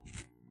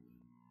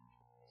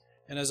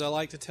And as I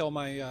like to tell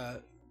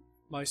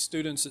my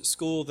students at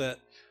school, that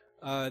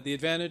the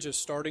advantage of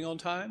starting on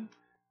time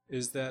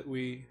is that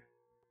we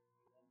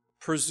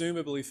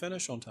presumably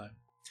finish on time.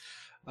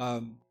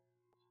 I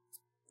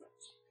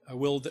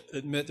will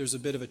admit there's a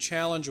bit of a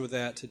challenge with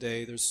that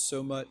today. There's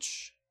so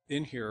much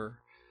in here.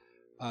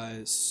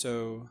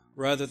 So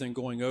rather than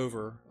going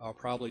over, I'll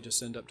probably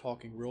just end up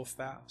talking real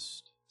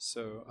fast.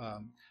 So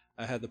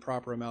I had the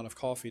proper amount of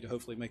coffee to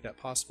hopefully make that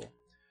possible.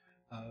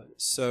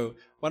 So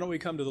why don't we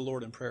come to the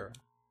Lord in prayer?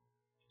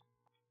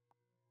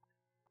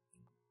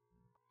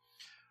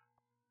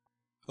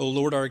 O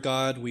Lord our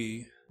God,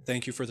 we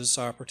thank you for this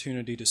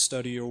opportunity to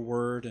study your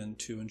word and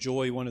to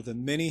enjoy one of the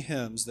many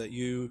hymns that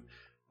you,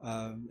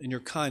 in your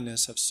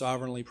kindness, have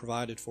sovereignly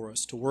provided for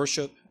us to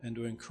worship and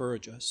to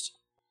encourage us.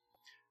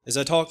 As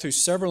I talk through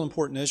several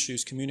important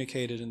issues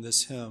communicated in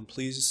this hymn,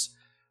 please,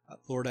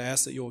 Lord, I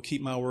ask that you will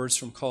keep my words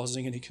from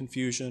causing any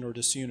confusion or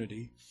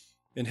disunity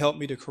and help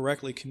me to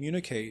correctly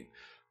communicate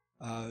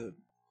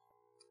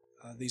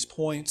these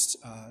points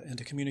and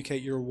to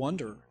communicate your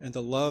wonder and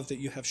the love that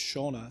you have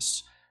shown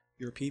us,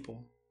 your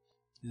people.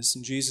 And it's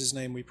in Jesus'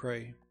 name we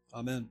pray.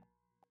 Amen.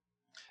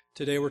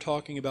 Today we're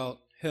talking about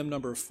hymn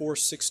number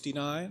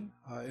 469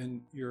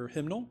 in your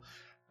hymnal.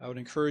 I would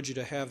encourage you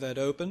to have that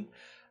open.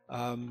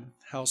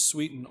 How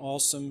sweet and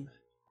awesome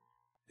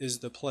is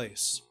the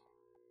place.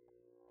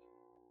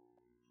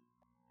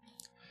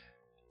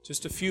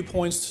 Just a few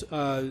points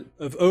of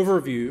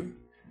overview.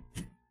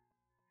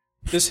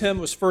 This hymn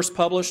was first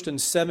published in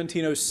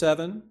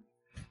 1707.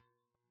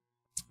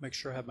 Make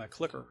sure I have my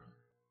clicker.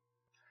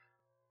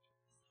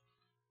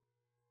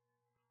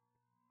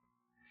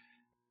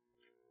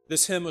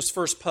 This hymn was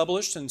first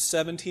published in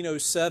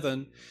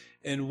 1707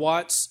 in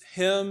Watts'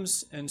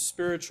 Hymns and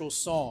Spiritual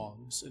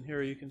Songs. And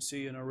here you can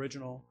see an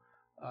original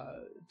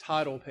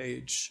title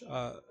page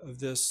of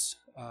this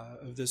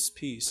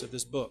piece, of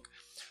this book.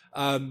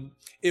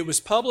 It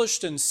was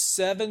published in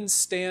 7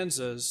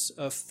 stanzas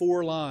of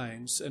 4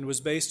 lines and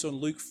was based on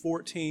Luke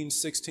 14,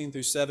 16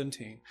 through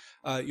 17.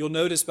 You'll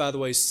notice, by the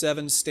way,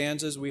 7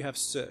 stanzas, we have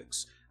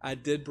 6. I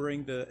did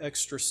bring the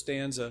extra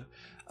stanza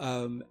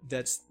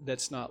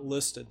that's not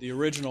listed. The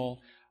original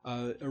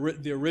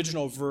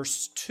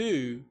verse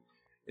 2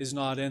 is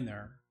not in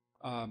there,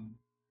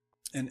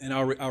 and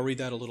I'll read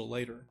that a little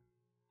later.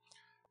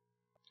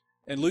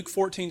 And Luke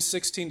 14,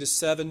 16 to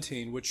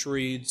 17, which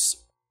reads,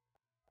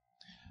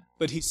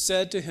 "But he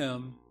said to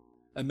him,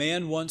 a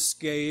man once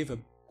gave a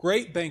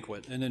great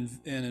banquet and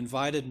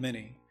invited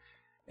many.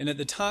 And at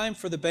the time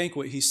for the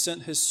banquet he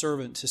sent his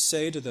servant to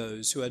say to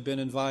those who had been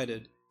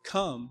invited,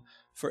 'Come,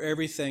 for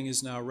everything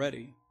is now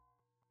ready.'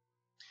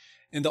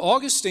 In the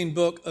Augustine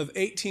book of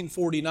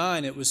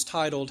 1849, it was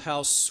titled,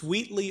 'How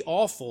Sweetly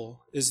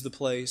Awful is the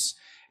Place.'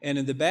 And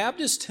in the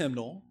Baptist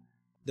hymnal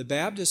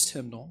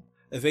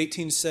of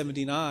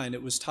 1879,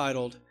 it was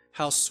titled,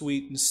 'How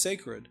Sweet and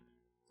Sacred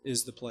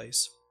is the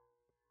Place.'"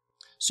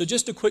 So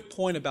just a quick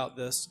point about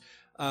this,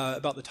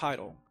 about the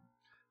title.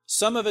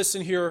 Some of us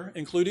in here,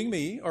 including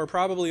me, are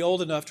probably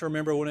old enough to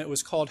remember when it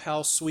was called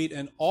 "How Sweet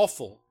and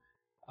Awful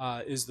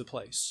is the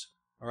Place."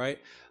 All right,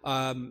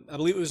 I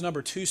believe it was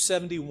number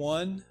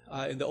 271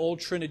 in the Old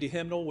Trinity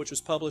Hymnal, which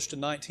was published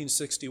in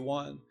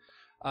 1961.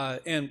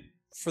 And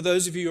for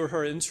those of you who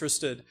are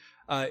interested,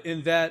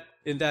 in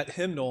that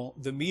hymnal,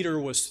 the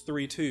meter was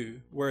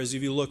 3-2, whereas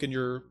if you look in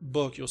your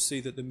book, you'll see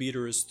that the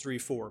meter is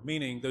 3-4,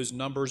 meaning those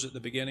numbers at the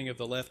beginning of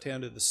the left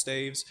hand of the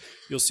staves,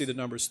 you'll see the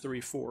numbers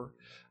 3-4.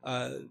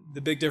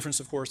 The big difference,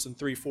 of course, in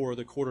 3-4,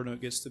 the quarter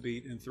note gets the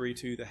beat, and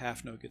 3-2, the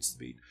half note gets the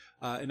beat.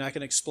 And I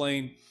can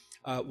explain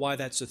why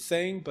that's a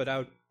thing, but I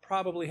would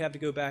probably have to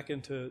go back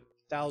into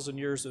 1,000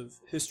 years of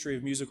history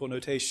of musical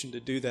notation to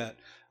do that.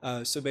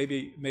 So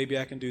maybe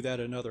I can do that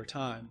another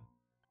time.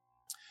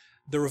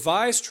 The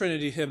Revised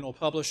Trinity Hymnal,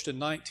 published in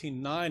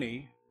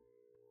 1990,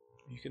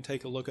 you can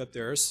take a look up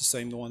there. It's the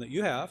same one that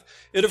you have.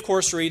 It, of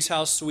course, reads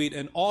 "How Sweet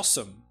and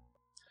Awesome,"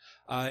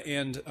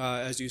 and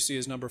as you see,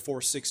 is number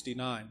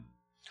 469.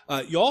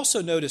 You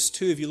also notice,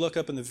 too, if you look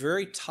up in the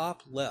very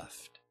top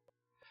left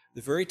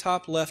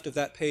of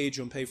that page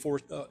on page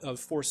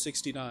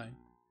 469.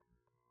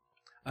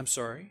 I'm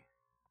sorry.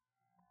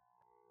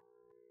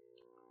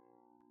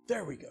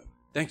 There we go.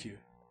 Thank you.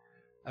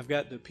 I've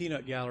got the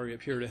peanut gallery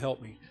up here to help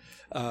me,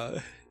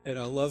 and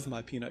I love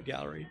my peanut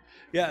gallery.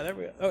 Yeah, there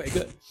we go. Okay,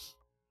 good.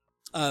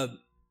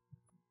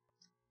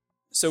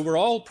 So we're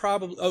all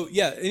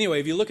probably, anyway,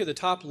 if you look at the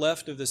top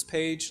left of this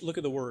page, look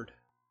at the word.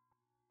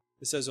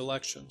 It says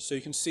election. So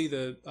you can see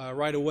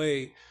right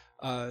away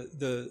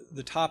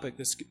the topic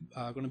that's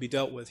going to be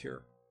dealt with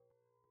here.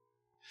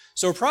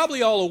 So we're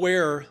probably all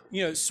aware,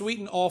 sweet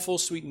and awful,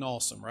 sweet and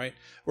awesome, right?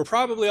 We're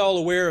probably all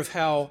aware of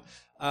how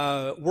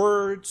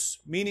words,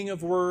 meaning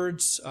of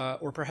words,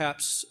 or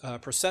perhaps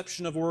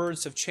perception of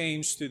words have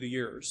changed through the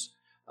years.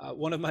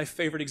 One of my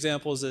favorite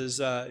examples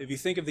is if you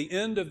think of the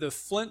end of the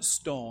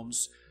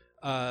Flintstones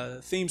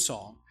theme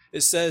song,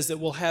 it says that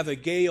we'll have a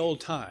gay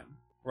old time,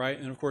 right?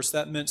 And of course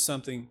that meant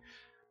something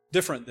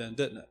different then,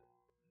 didn't it?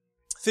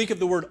 Think of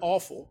the word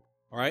awful.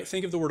 All right,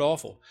 think of the word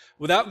awful.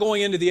 Without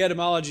going into the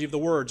etymology of the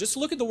word, just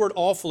look at the word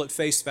awful at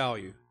face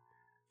value.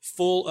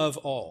 Full of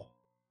all,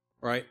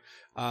 right?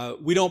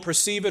 We don't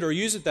perceive it or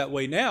use it that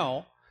way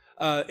now.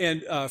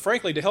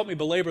 Frankly, to help me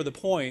belabor the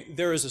point,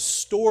 there is a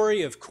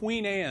story of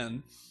Queen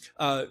Anne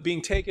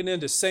being taken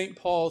into St.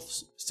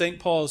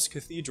 Paul's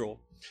Cathedral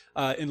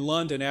in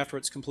London after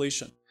its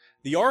completion.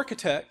 The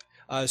architect,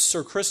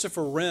 Sir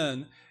Christopher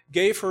Wren,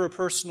 gave her a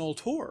personal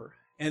tour.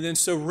 And then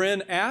so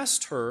Wren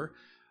asked her,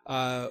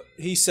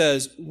 he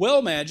says,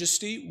 "Well,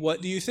 Majesty,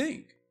 what do you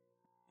think?"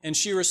 And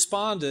she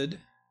responded,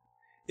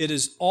 "It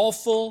is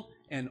awful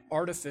and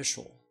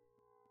artificial."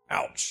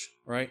 Ouch,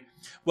 right?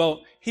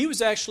 Well, he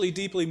was actually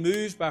deeply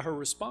moved by her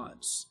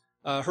response.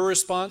 Her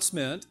response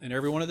meant, and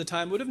everyone at the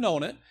time would have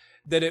known it,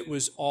 that it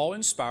was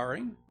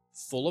awe-inspiring,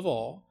 full of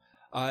awe,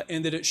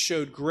 and that it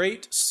showed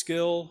great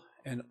skill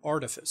and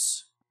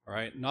artifice,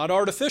 right? Not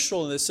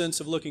artificial in the sense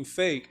of looking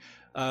fake,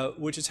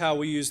 which is how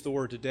we use the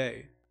word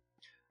today.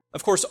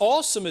 Of course,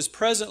 awesome is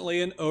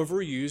presently an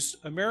overused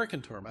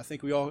American term. I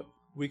think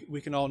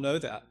we can all know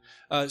that.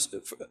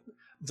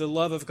 The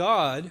love of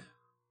God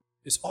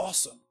is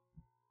awesome.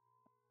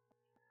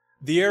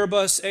 The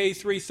Airbus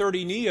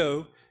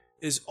A330neo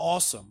is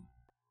awesome.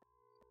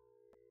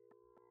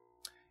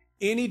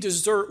 Any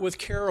dessert with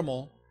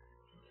caramel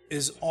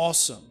is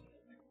awesome.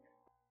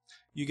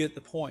 You get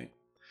the point.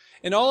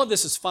 And all of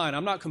this is fine.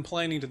 I'm not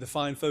complaining to the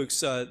fine folks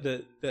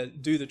that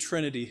do the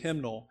Trinity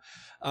hymnal.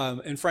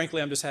 And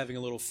frankly, I'm just having a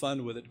little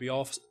fun with it,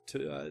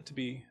 to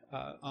be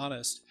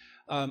honest.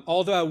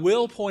 Although I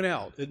will point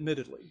out,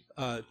 admittedly,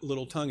 a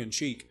little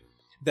tongue-in-cheek,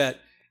 that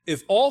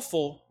if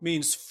awful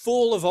means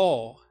full of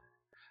awe,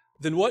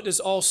 then what does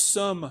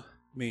awesome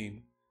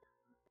mean?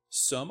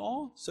 Some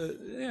awe? So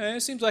yeah, it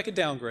seems like a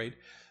downgrade.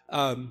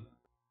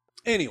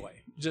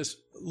 Anyway, just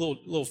a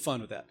little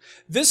fun with that.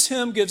 This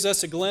hymn gives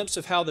us a glimpse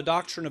of how the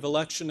doctrine of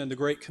election and the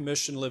Great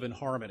Commission live in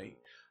harmony.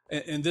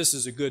 And this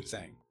is a good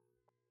thing.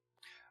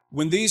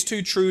 When these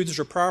two truths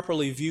are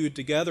properly viewed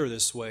together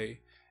this way,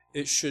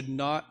 it should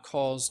not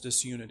cause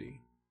disunity.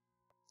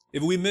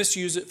 If we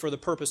misuse it for the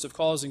purpose of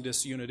causing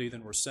disunity,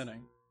 then we're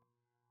sinning.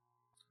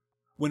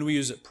 When we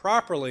use it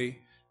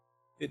properly,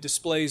 it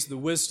displays the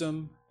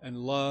wisdom and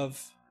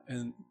love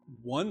and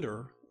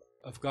wonder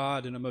of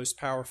God in a most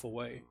powerful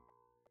way.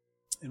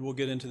 And we'll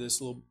get into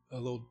this a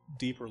little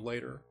deeper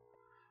later.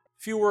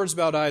 A few words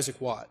about Isaac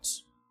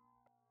Watts.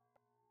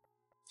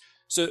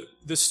 So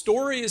the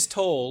story is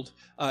told,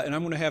 and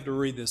I'm going to have to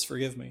read this,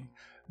 forgive me.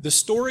 The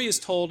story is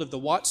told of the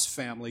Watts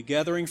family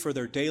gathering for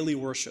their daily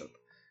worship.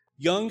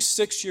 Young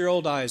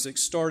 6-year-old Isaac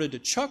started to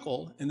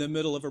chuckle in the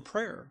middle of a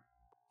prayer.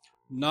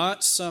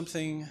 Not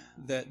something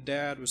that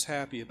Dad was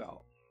happy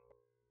about.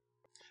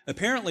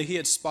 Apparently, he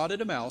had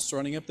spotted a mouse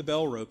running up the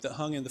bell rope that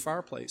hung in the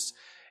fireplace.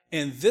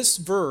 And this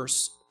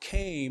verse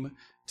came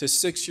to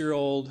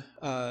 6-year-old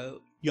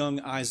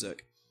young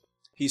Isaac.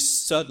 He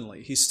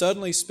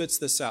suddenly spits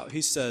this out.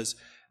 He says,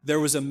 "There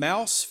was a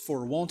mouse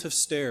for want of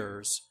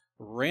stairs,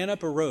 ran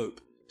up a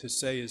rope to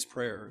say his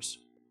prayers."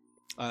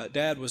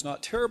 Dad was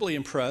not terribly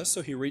impressed,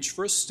 so he reached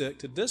for a stick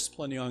to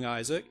discipline young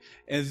Isaac.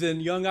 And then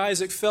young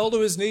Isaac fell to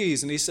his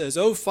knees and he says,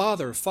 "Oh,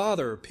 Father,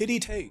 Father, pity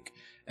take,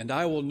 and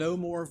I will no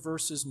more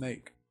verses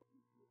make."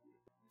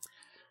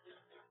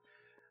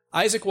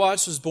 Isaac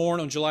Watts was born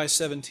on July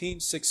 17,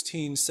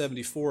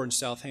 1674 in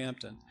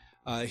Southampton.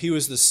 He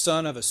was the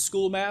son of a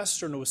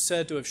schoolmaster and was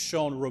said to have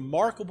shown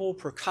remarkable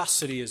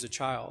precocity as a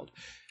child.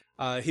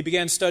 He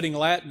began studying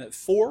Latin at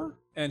 4,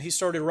 and he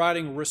started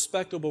writing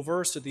respectable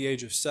verse at the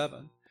age of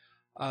 7.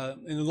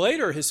 And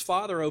later, his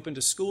father opened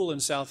a school in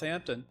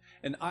Southampton,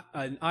 and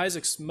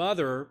Isaac's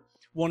mother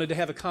wanted to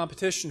have a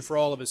competition for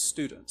all of his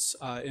students,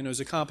 and it was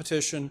a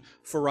competition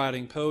for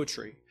writing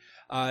poetry.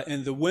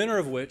 And the winner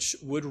of which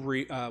would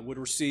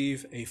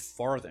receive a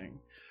farthing.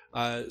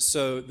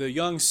 So the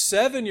young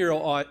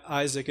 7-year-old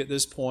Isaac at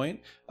this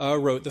point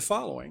wrote the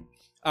following: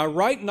 "I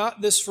write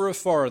not this for a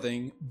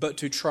farthing, but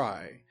to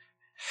try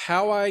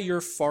how I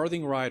your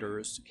farthing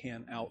writers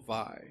can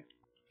outvie."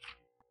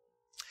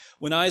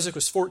 When Isaac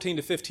was 14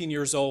 to 15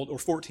 years old, or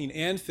 14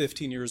 and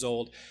 15 years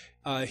old,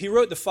 he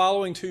wrote the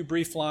following 2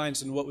 brief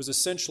lines in what was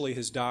essentially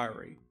his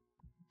diary.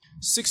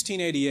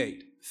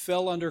 1688.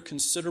 Fell under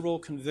considerable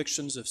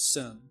convictions of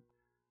sin.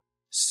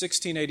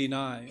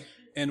 1689,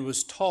 and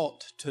was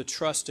taught to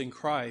trust in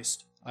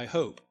Christ, I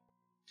hope.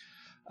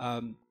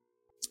 And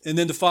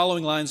then the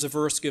following lines of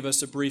verse give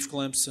us a brief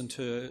glimpse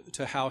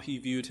into how he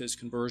viewed his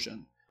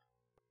conversion.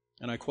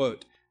 And I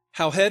quote,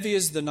 "How heavy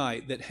is the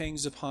night that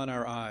hangs upon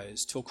our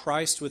eyes, till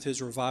Christ with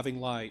his reviving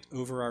light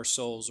over our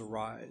souls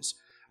arise.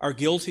 Our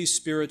guilty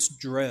spirits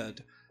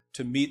dread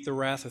to meet the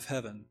wrath of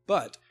heaven,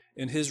 but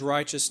in his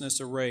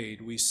righteousness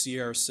arrayed, we see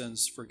our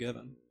sins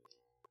forgiven."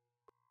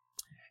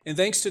 And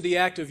thanks to the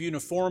act of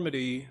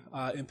uniformity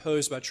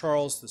imposed by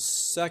Charles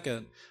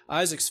II,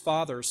 Isaac's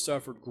father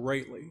suffered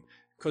greatly,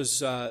 because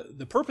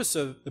the purpose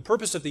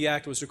of the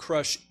act was to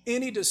crush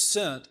any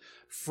dissent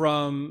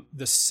from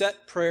the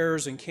set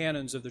prayers and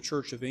canons of the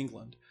Church of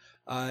England.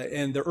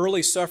 And the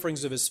early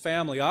sufferings of his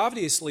family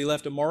obviously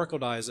left a mark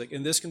on Isaac,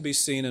 and this can be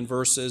seen in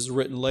verses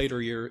written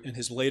in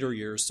his later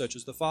years, such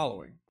as the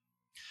following.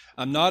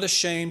 I'm not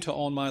ashamed to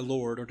own my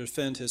Lord or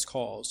defend his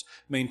cause,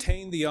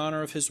 maintain the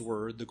honor of his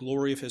word, the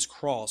glory of his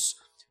cross.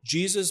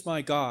 Jesus,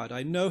 my God,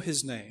 I know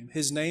his name.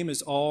 His name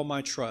is all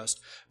my trust,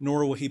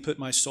 nor will he put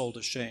my soul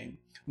to shame,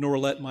 nor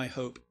let my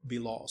hope be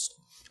lost.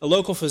 A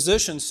local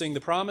physician, seeing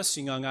the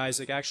promising young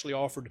Isaac, actually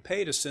offered to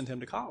pay to send him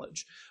to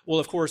college. Well,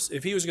 of course,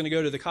 if he was going to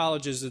go to the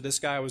colleges that this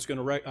guy was going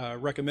to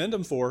recommend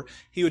him for,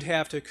 he would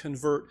have to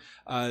convert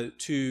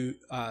to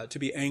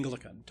be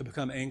Anglican, to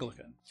become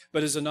Anglican.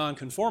 But as a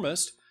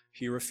nonconformist,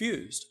 he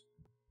refused.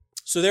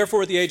 So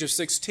therefore, at the age of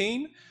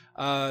 16,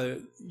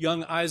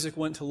 young Isaac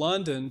went to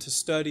London to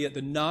study at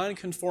the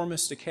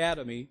Nonconformist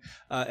Academy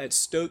at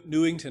Stoke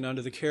Newington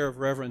under the care of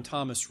Reverend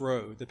Thomas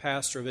Rowe, the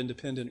pastor of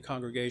Independent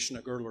Congregation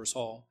at Girdlers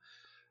Hall.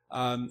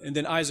 And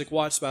then Isaac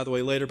Watts, by the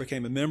way, later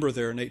became a member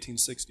there in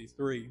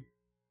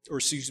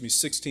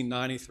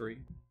 1693.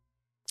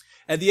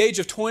 At the age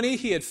of 20,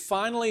 he had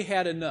finally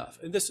had enough.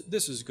 And this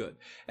is good.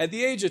 At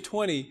the age of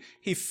 20,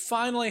 he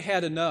finally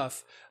had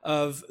enough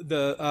of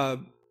the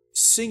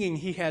singing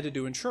he had to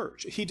do in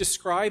church. He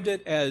described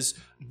it as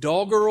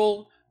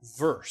doggerel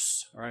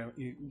verse. All right,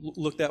 you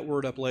look that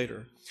word up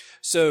later.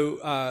 So,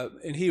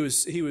 and he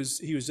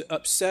was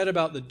upset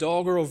about the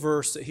doggerel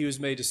verse that he was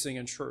made to sing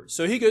in church.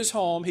 So he goes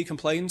home, he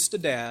complains to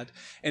Dad,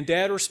 and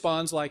Dad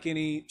responds like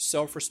any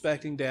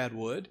self-respecting dad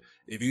would: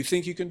 if you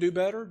think you can do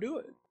better, do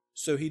it.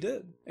 So he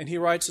did, and he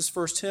writes his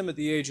first hymn at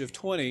the age of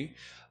 20,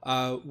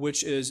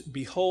 which is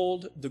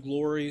 "Behold the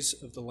Glories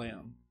of the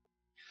Lamb."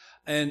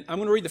 And I'm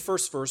going to read the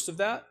first verse of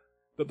that.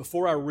 But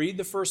before I read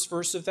the first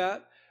verse of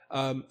that,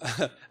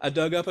 I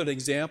dug up an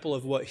example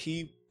of what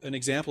he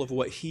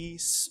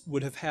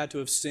would have had to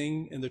have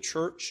sing in the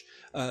church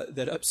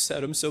that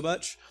upset him so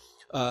much.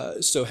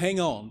 So hang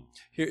on.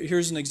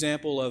 Here's an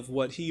example of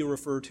what he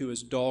referred to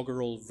as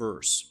doggerel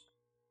verse.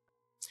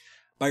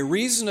 By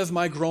reason of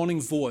my groaning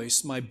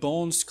voice, my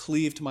bones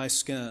cleaved my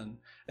skin.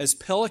 As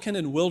pelican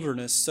in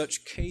wilderness,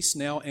 such case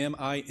now am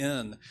I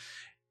in.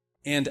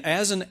 And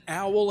as an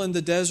owl in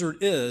the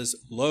desert is,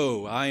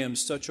 lo, I am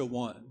such a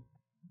one.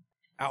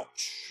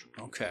 Ouch.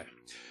 Okay.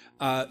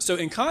 So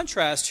in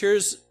contrast,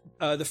 here's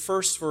the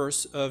first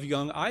verse of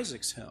young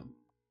Isaac's hymn.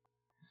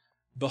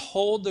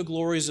 Behold the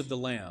glories of the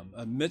Lamb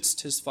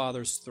amidst his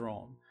Father's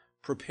throne.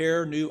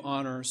 Prepare new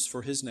honors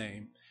for his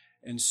name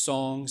and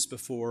songs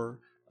before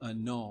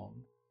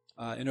unknown.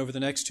 And over the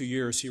next 2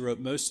 years, he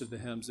wrote most of the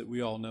hymns that we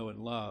all know and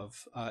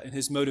love. And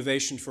his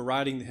motivation for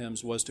writing the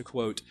hymns was to,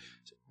 quote,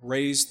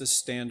 raise the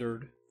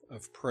standard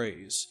of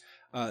praise.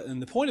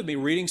 And the point of me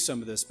reading some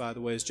of this, by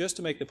the way, is just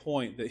to make the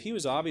point that he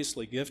was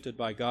obviously gifted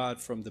by God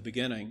from the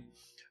beginning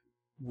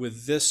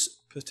with this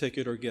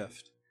particular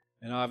gift.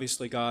 And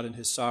obviously God in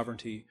his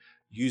sovereignty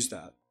used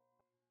that.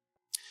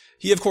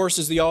 He, of course,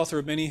 is the author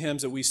of many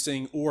hymns that we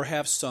sing or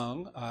have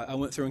sung. I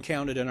went through and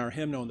counted in our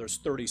hymnal, and there's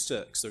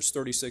 36. There's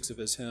 36 of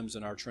his hymns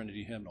in our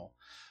Trinity hymnal.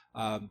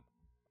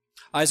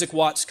 Isaac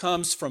Watts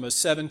comes from a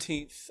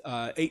 17th,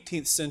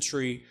 18th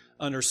century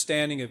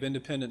understanding of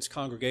independence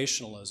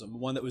congregationalism,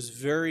 one that was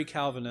very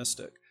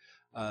Calvinistic.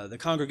 The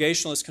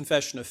Congregationalist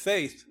Confession of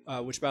Faith,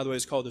 which, by the way,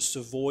 is called the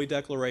Savoy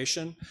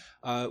Declaration,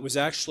 was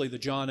actually the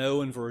John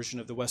Owen version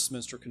of the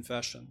Westminster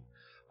Confession.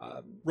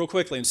 Real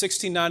quickly, in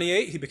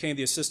 1698, he became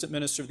the assistant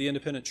minister of the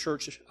independent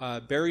church,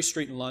 Berry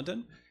Street in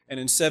London, and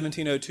in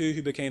 1702,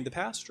 he became the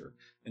pastor.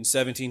 In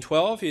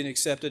 1712, he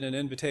accepted an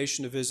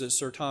invitation to visit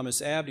Sir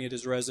Thomas Abney at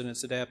his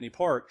residence at Abney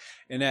Park,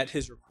 and at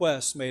his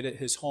request made it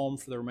his home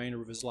for the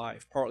remainder of his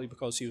life, partly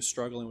because he was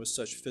struggling with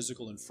such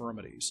physical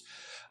infirmities.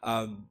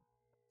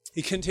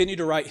 He continued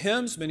to write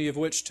hymns, many of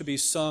which to be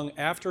sung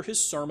after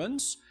his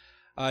sermons.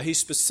 He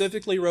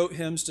specifically wrote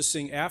hymns to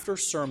sing after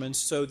sermons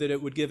so that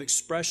it would give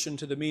expression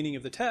to the meaning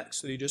of the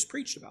text that he just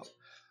preached about.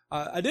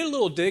 I did a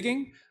little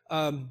digging.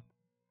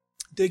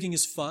 Digging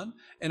is fun,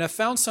 and I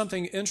found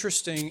something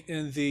interesting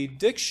in the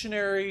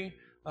dictionary.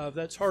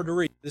 That's hard to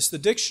read. It's the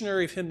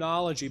Dictionary of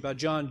Hymnology by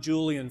John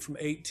Julian from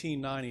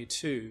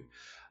 1892.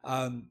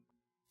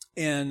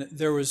 And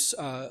there was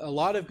a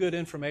lot of good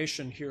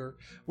information here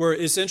where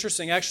it's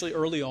interesting. Actually,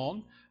 early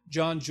on,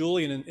 John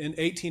Julian in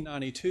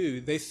 1892,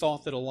 they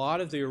thought that a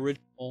lot of the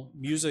original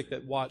music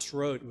that Watts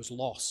wrote was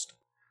lost.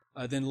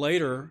 Then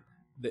later,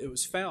 it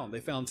was found.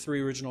 They found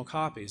 3 original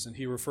copies, and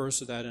he refers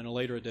to that in a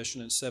later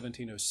edition in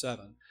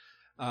 1707.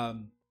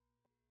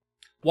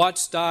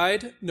 Watts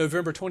died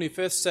November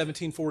 25th,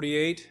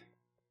 1748.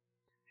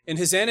 In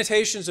his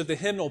annotations of the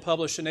hymnal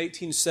published in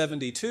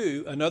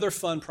 1872, another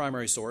fun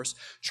primary source,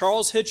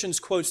 Charles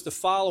Hitchens quotes the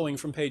following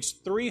from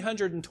page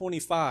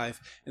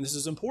 325, and this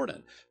is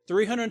important,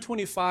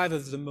 325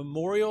 of the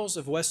Memorials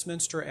of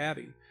Westminster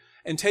Abbey.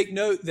 And take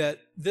note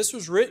that this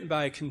was written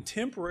by a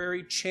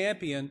contemporary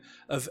champion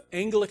of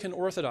Anglican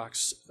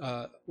orthodoxy,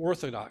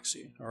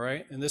 all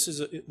right? And this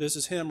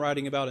is him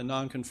writing about a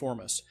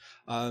nonconformist,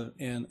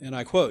 and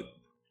I quote,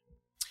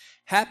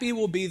 Happy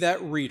will be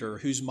that reader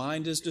whose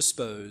mind is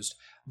disposed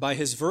by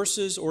his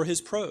verses or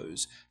his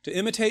prose to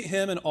imitate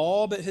him in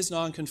all but his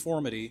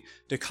nonconformity,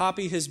 to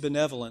copy his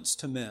benevolence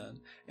to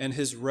men and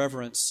his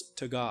reverence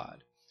to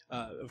God.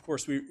 Of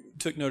course, we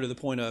took note of the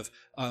point of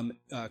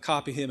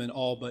copy him in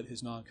all but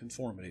his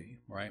nonconformity,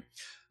 right?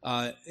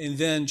 And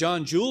then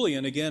John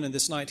Julian, again in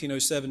this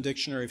 1907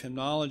 Dictionary of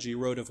Hymnology,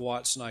 wrote of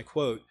Watts, and I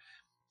quote,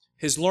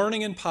 "His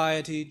learning and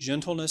piety,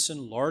 gentleness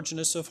and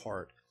largeness of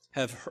heart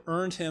have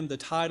earned him the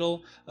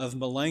title of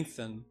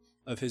Melanchthon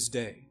of his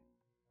day."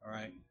 All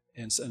right?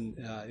 And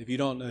if you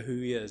don't know who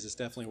he is, it's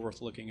definitely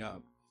worth looking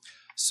up.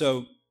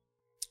 So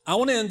I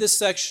want to end this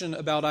section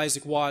about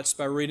Isaac Watts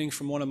by reading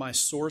from one of my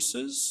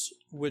sources,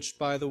 which,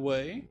 by the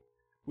way,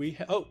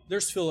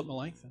 there's Philip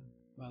Melanchthon,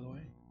 by the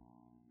way.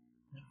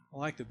 I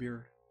like the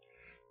beard.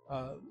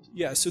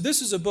 So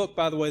this is a book,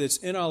 by the way, that's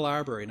in our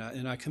library,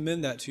 and I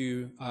commend that to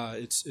you.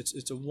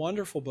 It's a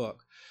wonderful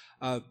book.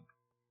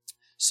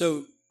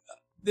 So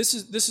this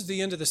is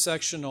the end of the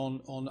section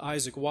on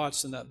Isaac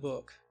Watts in that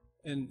book,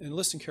 and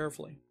listen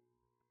carefully.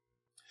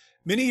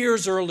 Many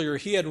years earlier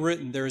he had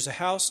written, "There is a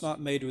house not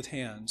made with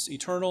hands,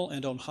 eternal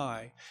and on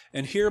high,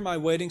 and here my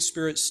waiting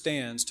spirit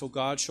stands till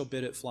God shall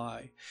bid it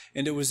fly."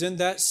 And it was in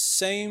that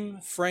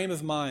same frame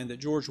of mind that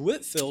George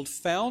Whitefield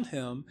found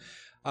him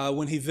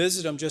when he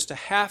visited him just a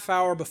half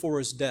hour before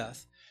his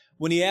death.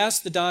 When he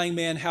asked the dying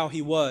man how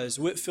he was,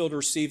 Whitefield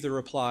received the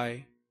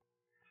reply,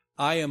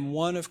 "I am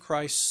one of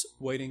Christ's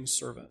waiting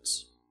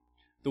servants."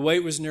 The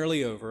wait was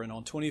nearly over, and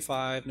on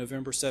 25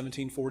 November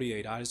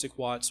 1748, Isaac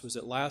Watts was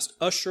at last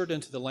ushered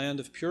into the land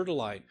of pure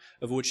delight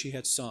of which he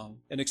had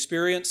sung, and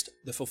experienced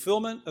the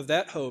fulfillment of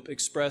that hope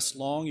expressed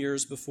long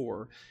years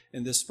before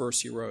in this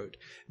verse he wrote,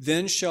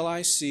 "Then shall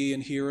I see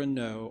and hear and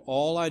know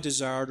all I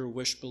desired or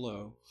wished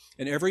below,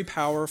 and every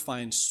power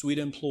find sweet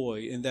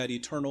employ in that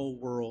eternal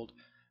world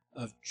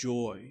of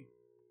joy."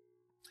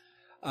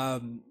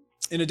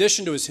 In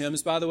addition to his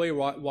hymns, by the way,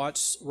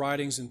 Watts'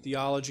 writings in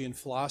theology and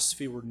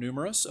philosophy were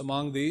numerous.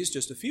 Among these,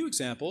 just a few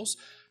examples: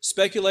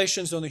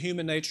 Speculations on the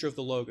Human Nature of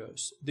the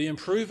Logos, The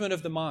Improvement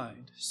of the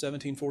Mind,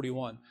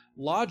 1741,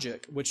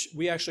 Logic, which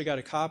we actually got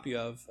a copy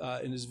of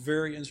and is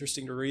very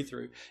interesting to read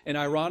through. And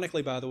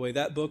ironically, by the way,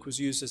 that book was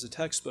used as a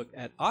textbook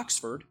at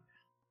Oxford,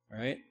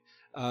 right?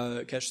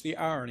 Catch the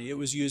irony. It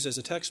was used as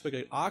a textbook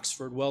at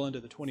Oxford well into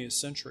the 20th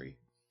century.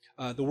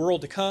 The World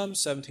to Come,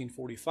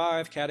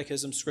 1745,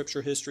 Catechism,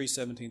 Scripture History,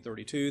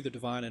 1732, the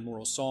Divine and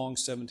Moral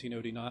Songs,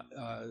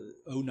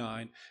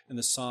 1709, and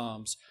the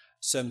Psalms,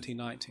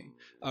 1719.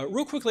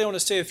 Real quickly, I want to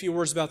say a few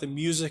words about the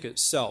music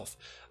itself.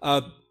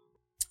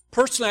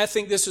 Personally, I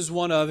think this is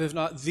one of, if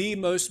not the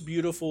most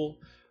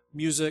beautiful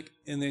music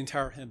in the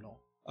entire hymnal.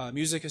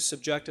 Music is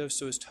subjective,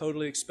 so it's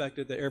totally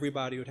expected that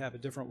everybody would have a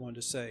different one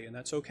to say, and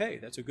that's okay.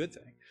 That's a good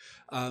thing.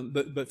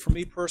 But for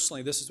me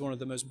personally, this is one of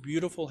the most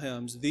beautiful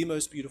hymns, the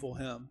most beautiful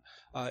hymn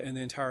in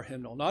the entire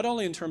hymnal, not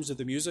only in terms of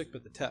the music,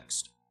 but the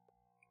text.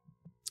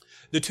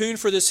 The tune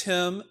for this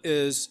hymn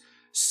is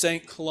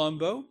St.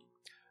 Columbo,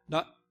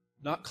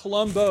 not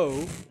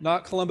Columbo,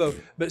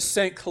 but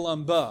St.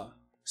 Columba,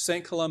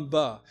 St.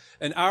 Columba,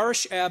 an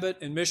Irish abbot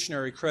and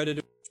missionary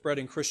credited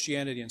spreading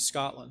Christianity in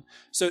Scotland.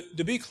 So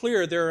to be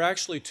clear, there are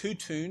actually two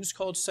tunes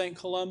called St.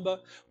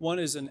 Columba. One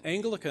is an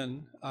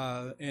Anglican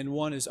and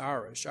one is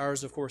Irish.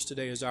 Ours, of course,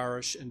 today is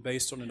Irish and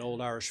based on an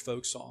old Irish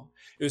folk song.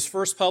 It was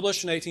first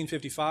published in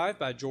 1855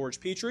 by George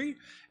Petrie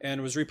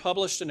and was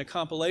republished in a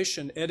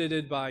compilation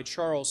edited by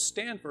Charles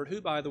Stanford,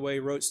 who, by the way,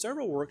 wrote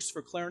several works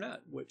for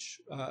clarinet,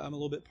 which I'm a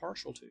little bit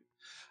partial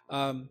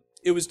to.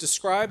 It was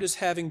described as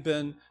having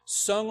been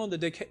sung on the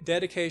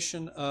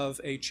dedication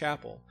of a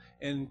chapel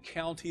in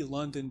County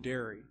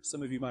Londonderry.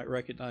 Some of you might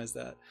recognize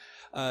that.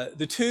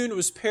 The tune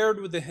was paired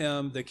with the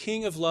hymn, "The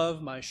King of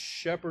Love, My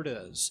Shepherd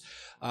Is,"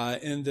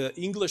 in the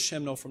English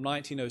hymnal from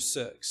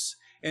 1906.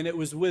 And it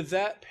was with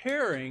that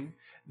pairing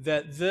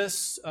that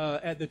this,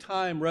 at the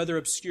time, rather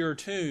obscure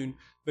tune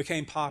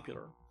became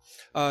popular.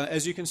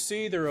 As you can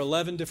see, there are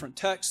 11 different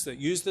texts that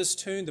use this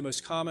tune. The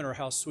most common are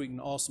 "How Sweet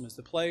and Awesome is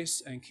the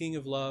Place," and "King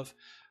of Love,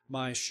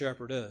 My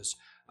Shepherd Is."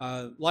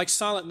 Like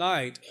Silent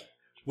Night,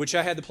 which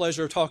I had the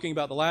pleasure of talking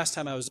about the last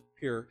time I was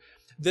here,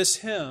 this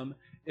hymn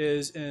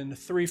is in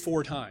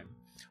 3/4 time.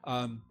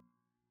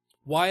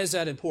 Why is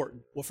that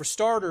important? Well, for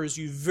starters,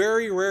 you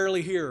very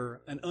rarely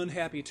hear an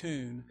unhappy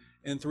tune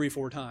in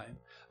 3/4 time.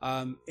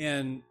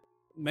 And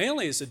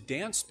mainly it's a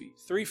dance beat.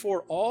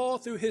 3/4 all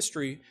through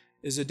history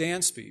is a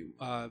dance beat.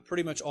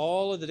 Pretty much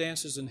all of the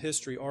dances in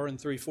history are in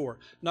 3/4.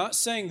 Not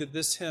saying that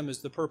this hymn is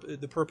the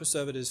purpose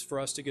of it is for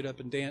us to get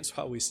up and dance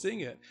while we sing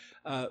it,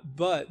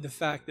 but the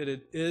fact that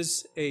it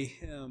is a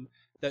hymn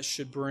that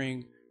should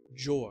bring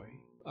joy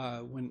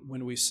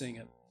when we sing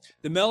it.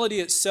 The melody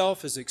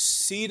itself is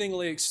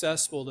exceedingly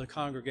accessible to the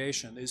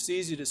congregation. It's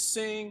easy to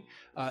sing.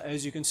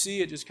 As you can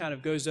see, it just kind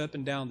of goes up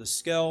and down the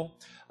scale.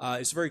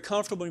 It's very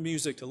comfortable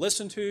music to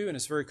listen to, and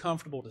it's very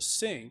comfortable to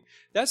sing.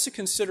 That's a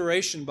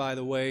consideration, by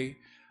the way,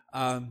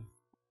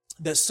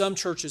 that some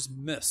churches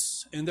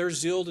miss in their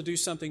zeal to do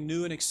something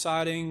new and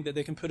exciting that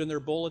they can put in their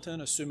bulletin,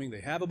 assuming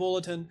they have a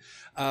bulletin.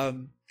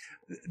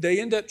 They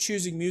end up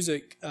choosing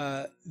music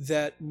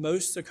that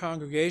most of the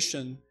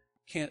congregation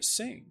can't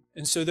sing.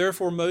 And so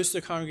therefore most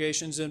of the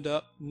congregations end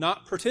up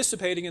not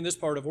participating in this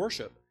part of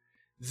worship.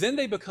 Then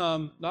they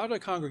become not a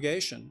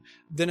congregation,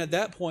 then at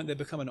that point they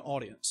become an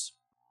audience.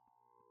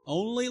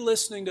 Only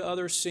listening to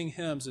others sing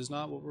hymns is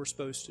not what we're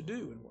supposed to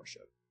do in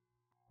worship.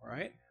 All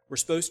right? We're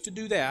supposed to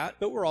do that,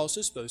 but we're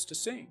also supposed to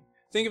sing.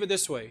 Think of it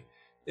this way.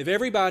 If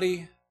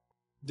everybody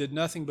did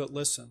nothing but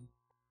listen,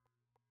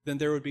 then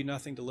there would be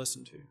nothing to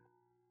listen to.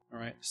 All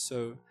right?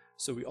 So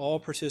we all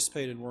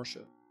participate in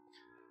worship.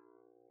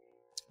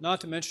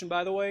 Not to mention,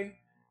 by the way,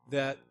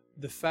 that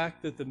the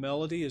fact that the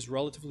melody is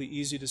relatively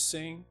easy to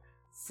sing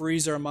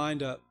frees our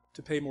mind up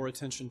to pay more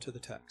attention to the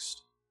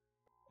text.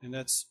 And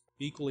that's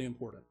equally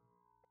important.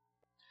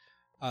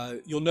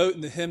 You'll note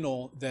in the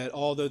hymnal that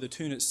although the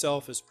tune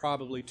itself is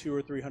probably 200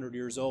 or 300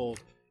 years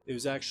old, it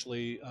was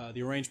actually,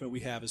 the arrangement we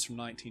have is from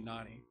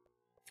 1990.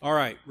 All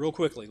right, real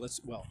quickly,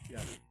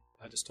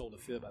 I just told a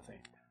fib, I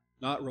think.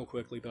 Not real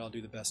quickly, but I'll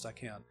do the best I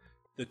can.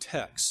 The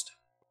text.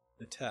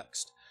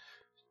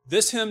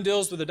 This hymn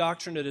deals with a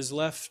doctrine that is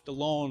left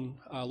alone,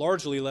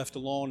 largely left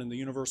alone in the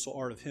universal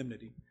art of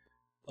hymnody,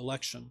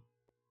 election.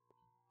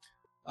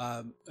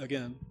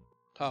 Again,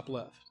 top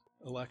left,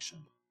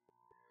 election.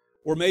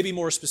 Or maybe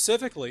more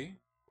specifically,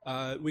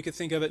 we could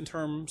think of it in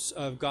terms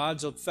of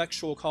God's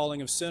effectual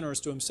calling of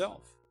sinners to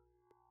himself.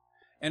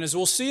 And as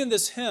we'll see in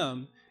this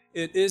hymn,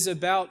 it is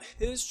about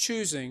his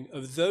choosing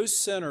of those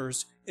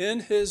sinners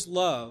in his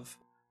love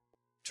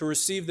to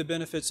receive the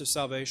benefits of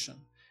salvation.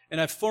 And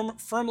I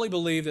firmly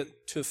believe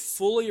that to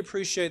fully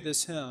appreciate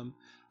this hymn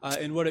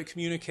and what it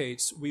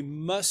communicates, we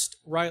must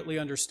rightly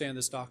understand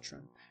this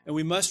doctrine. And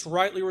we must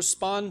rightly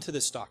respond to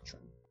this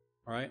doctrine.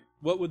 All right?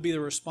 What would be the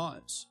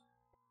response?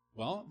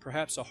 Well,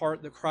 perhaps a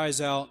heart that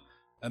cries out,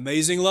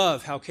 "Amazing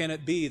love, how can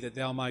it be that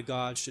thou, my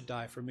God, should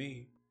die for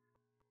me?"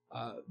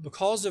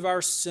 Because of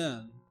our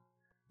sin,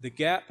 the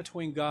gap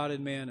between God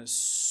and man is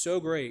so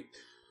great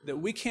that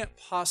we can't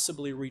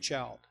possibly reach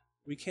out.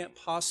 We can't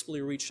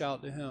possibly reach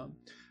out to him.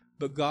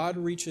 But God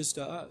reaches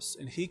to us,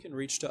 and he can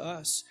reach to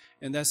us,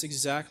 and that's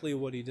exactly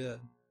what he did.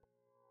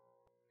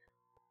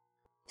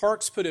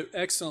 Parks put it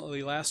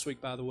excellently last week,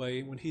 by the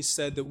way, when he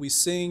said that we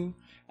sing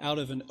out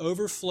of an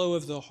overflow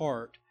of the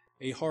heart,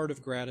 a heart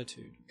of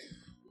gratitude.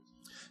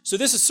 So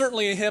this is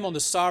certainly a hymn on the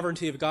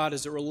sovereignty of God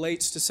as it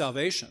relates to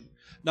salvation.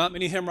 Not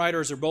many hymn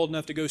writers are bold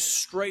enough to go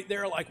straight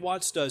there like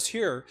Watts does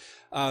here.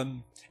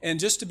 And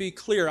just to be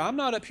clear, I'm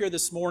not up here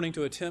this morning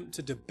to attempt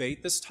to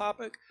debate this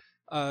topic.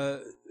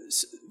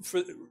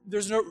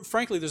 There's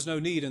no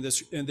need in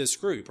this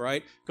group,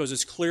 right? Because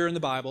it's clear in the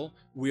Bible.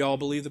 We all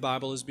believe the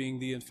Bible as being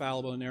the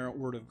infallible, inerrant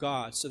Word of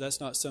God. So that's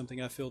not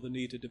something I feel the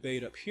need to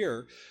debate up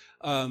here.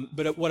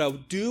 But what I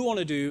do want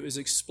to do is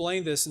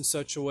explain this in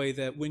such a way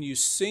that when you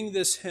sing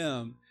this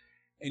hymn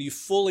and you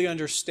fully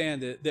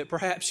understand it, that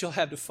perhaps you'll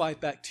have to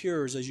fight back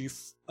tears as you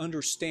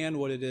understand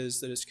what it is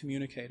that it's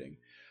communicating.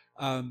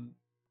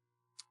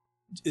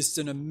 It's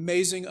an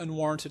amazing,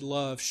 unwarranted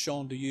love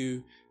shown to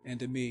you and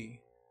to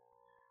me.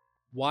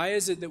 Why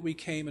is it that we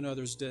came and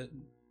others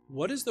didn't?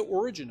 What is the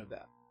origin of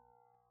that?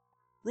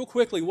 Real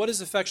quickly, what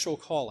is effectual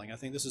calling? I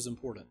think this is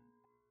important.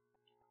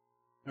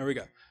 There we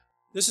go.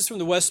 This is from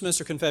the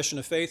Westminster Confession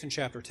of Faith in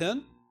chapter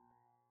 10.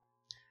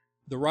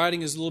 The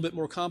writing is a little bit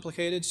more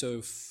complicated,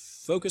 so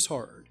focus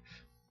hard.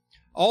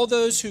 All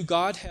those who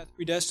God hath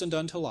predestined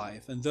unto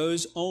life, and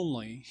those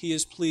only he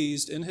is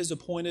pleased in his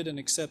appointed and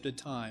accepted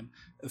time,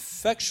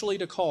 effectually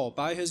to call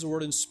by his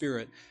word and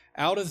spirit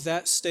out of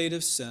that state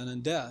of sin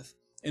and death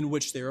in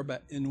which they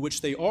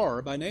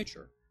are by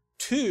nature,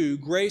 to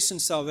grace and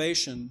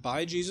salvation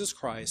by Jesus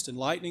Christ,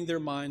 enlightening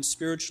their minds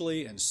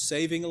spiritually and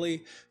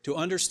savingly to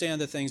understand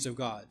the things of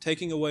God,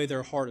 taking away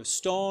their heart of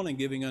stone and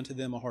giving unto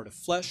them a heart of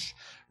flesh,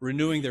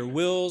 renewing their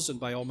wills, and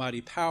by almighty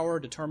power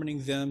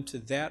determining them to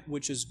that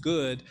which is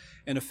good,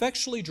 and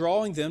effectually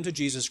drawing them to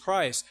Jesus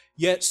Christ.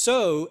 Yet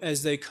so,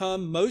 as they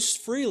come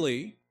most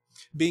freely,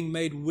 being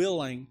made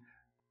willing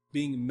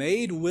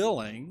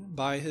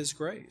by his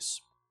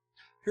grace.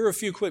 Here are a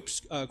few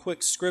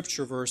quick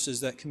scripture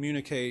verses that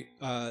communicate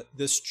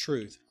this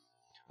truth.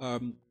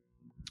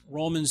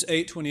 Romans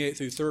 8:28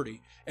 through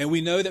 30. And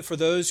we know that for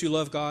those who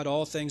love God,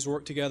 all things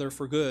work together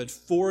for good,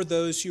 for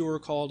those who are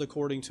called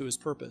according to his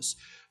purpose.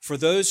 For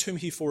those whom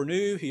he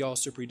foreknew, he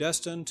also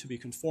predestined to be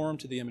conformed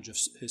to the image of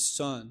his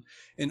Son,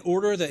 in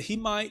order that he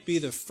might be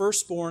the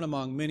firstborn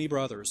among many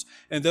brothers.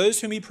 And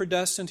those whom he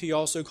predestined, he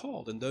also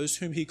called. And those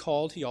whom he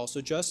called, he also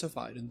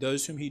justified. And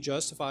those whom he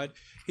justified,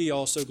 he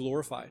also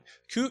glorified.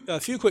 A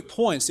few quick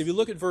points. If you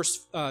look at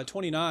verse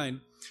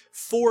 29,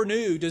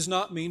 foreknew does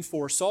not mean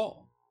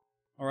foresaw.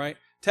 All right?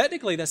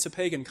 Technically, that's a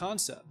pagan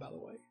concept, by the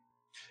way.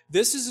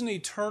 This is an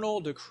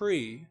eternal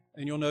decree,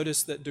 and you'll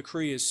notice that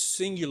decree is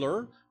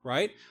singular,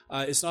 right?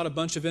 It's not a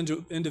bunch of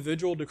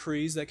individual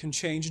decrees that can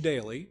change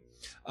daily.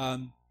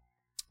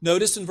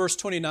 Notice in verse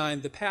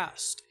 29, the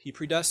past, he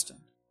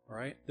predestined, all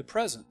right? The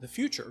present, the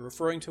future,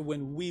 referring to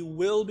when we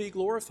will be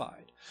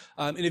glorified.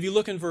 And if you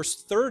look in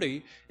verse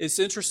 30, it's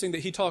interesting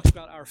that he talks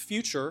about our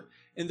future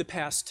in the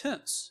past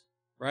tense,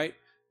 right?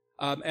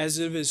 As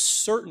if it is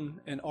certain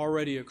and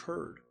already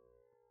occurred.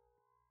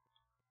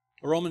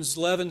 Romans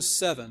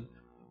 11:7.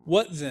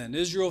 What then?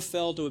 Israel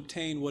failed to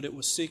obtain what it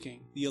was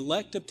seeking. The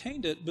elect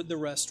obtained it, but the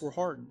rest were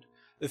hardened.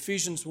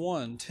 Ephesians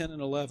 1:10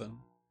 and 11.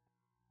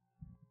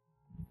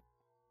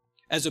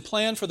 As a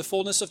plan for the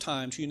fullness of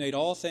time to unite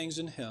all things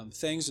in Him,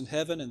 things in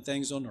heaven and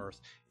things on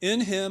earth.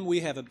 In Him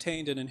we have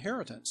obtained an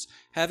inheritance,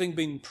 having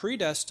been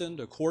predestined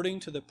according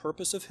to the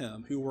purpose of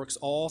Him who works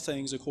all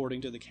things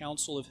according to the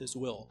counsel of His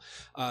will.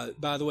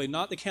 By the way,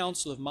 not the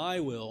counsel of my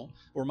will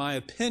or my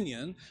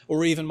opinion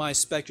or even my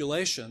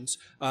speculations,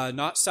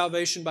 not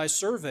salvation by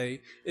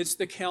survey. It's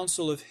the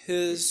counsel of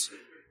His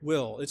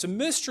will. It's a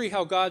mystery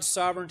how God's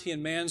sovereignty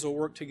and man's will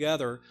work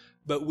together,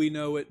 but we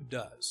know it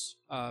does.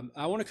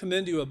 I want to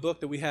commend you a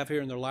book that we have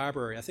here in the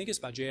library. I think it's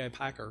by J.I.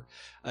 Packer.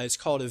 It's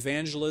called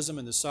Evangelism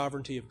and the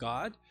Sovereignty of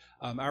God.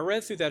 I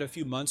read through that a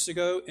few months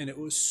ago, and it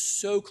was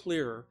so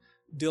clear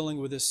dealing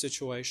with this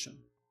situation.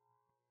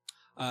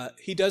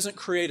 He doesn't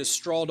create a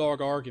straw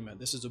dog argument.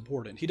 This is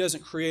important. He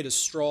doesn't create a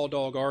straw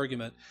dog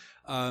argument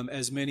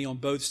as many on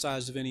both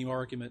sides of any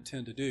argument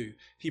tend to do.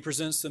 He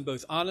presents them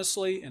both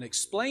honestly and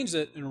explains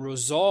it and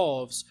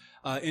resolves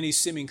any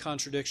seeming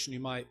contradiction you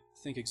might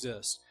think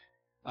exists.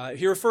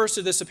 He refers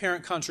to this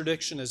apparent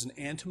contradiction as an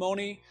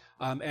antimony,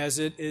 as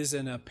it is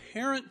an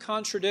apparent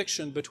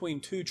contradiction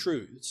between two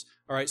truths.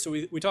 All right, so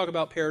we talk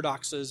about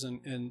paradoxes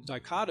and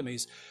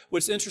dichotomies.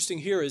 What's interesting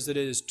here is that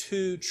it is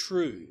two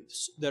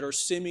truths that are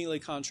seemingly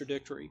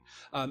contradictory.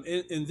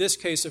 In this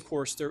case, of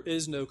course, there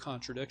is no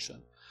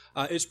contradiction.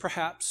 It's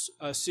perhaps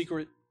a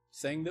secret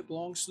thing that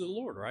belongs to the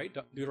Lord, right?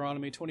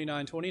 Deuteronomy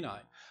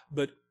 29:29.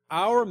 But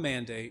our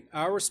mandate,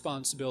 our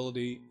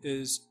responsibility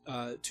is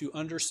to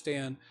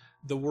understand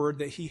the word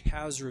that He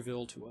has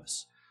revealed to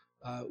us.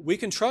 We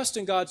can trust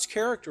in God's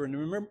character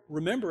and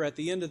remember at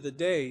the end of the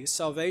day,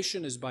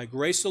 salvation is by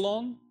grace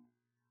alone.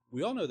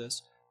 We all know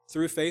this,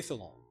 through faith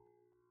alone.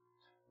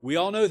 We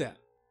all know that.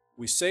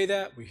 We say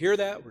that, we hear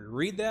that, we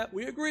read that,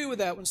 we agree with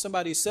that when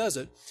somebody says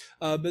it.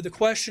 But the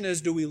question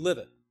is, do we live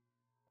it?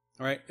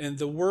 All right, and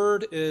the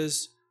word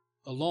is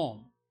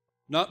alone,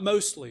 not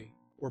mostly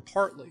or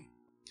partly.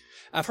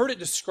 I've heard it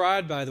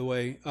described, by the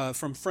way,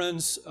 from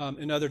friends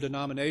in other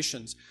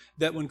denominations,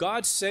 that when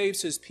God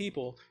saves His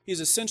people, He's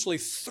essentially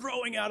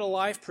throwing out a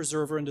life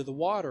preserver into the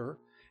water,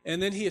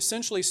 and then He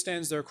essentially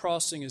stands there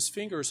crossing His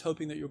fingers,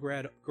 hoping that you'll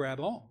grab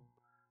on.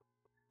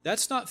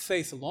 That's not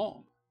faith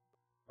alone,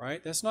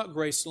 right? That's not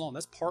grace alone.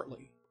 That's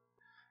partly.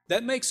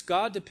 That makes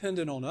God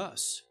dependent on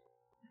us.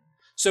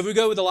 So if we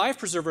go with the life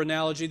preserver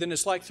analogy, then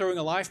it's like throwing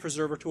a life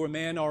preserver to a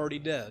man already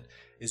dead.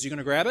 Is he going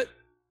to grab it?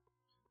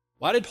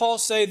 Why did Paul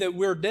say that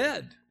we're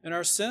dead in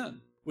our sin?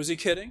 Was he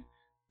kidding?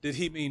 Did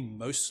he mean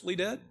mostly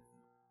dead?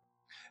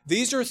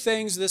 These are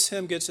things this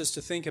hymn gets us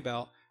to think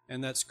about,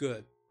 and that's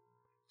good.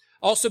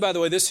 Also, by the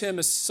way, this hymn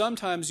is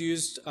sometimes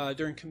used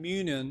during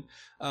communion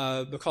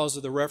because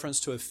of the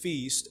reference to a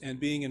feast and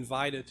being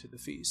invited to the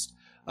feast.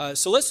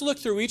 So let's look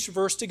through each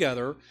verse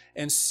together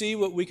and see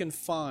what we can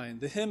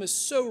find. The hymn is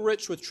so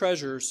rich with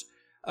treasures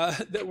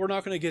that we're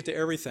not going to get to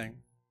everything,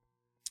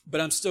 but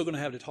I'm still going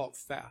to have to talk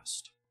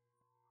fast.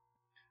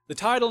 The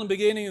title and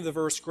beginning of the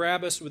verse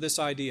grab us with this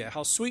idea.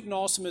 How sweet and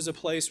awesome is a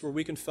place where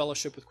we can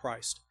fellowship with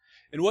Christ.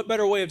 And what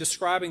better way of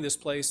describing this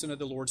place than at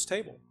the Lord's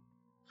table?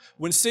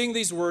 When seeing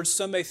these words,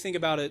 some may think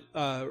about it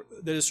that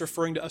it's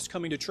referring to us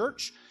coming to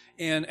church.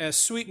 And as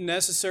sweet and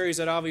necessary as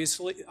that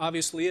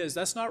obviously is,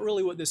 that's not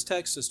really what this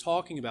text is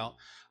talking about.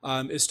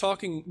 It's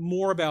talking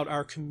more about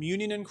our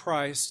communion in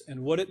Christ and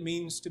what it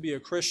means to be a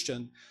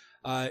Christian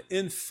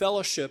in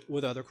fellowship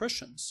with other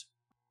Christians.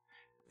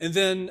 And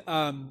then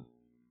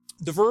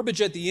the verbiage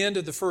at the end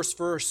of the first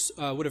verse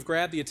would have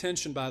grabbed the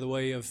attention, by the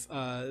way, of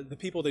the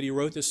people that he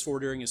wrote this for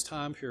during his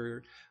time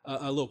period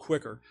a little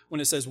quicker,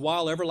 when it says,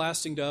 while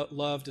everlasting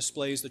love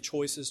displays the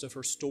choicest of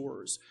her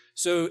stores.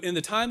 So in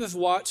the time of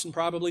Watts, and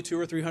probably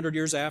 200 or 300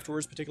 years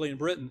afterwards, particularly in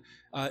Britain,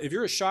 if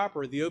you're a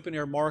shopper, the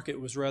open-air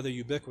market was rather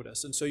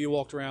ubiquitous. And so you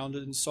walked around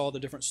and saw the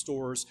different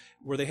stores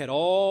where they had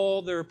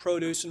all their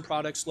produce and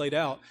products laid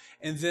out.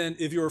 And then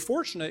if you were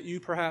fortunate, you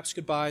perhaps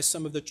could buy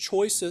some of the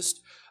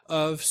choicest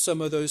of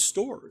some of those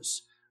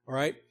stores, all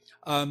right?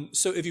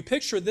 So if you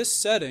picture this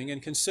setting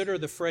and consider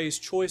the phrase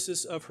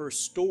choicest of her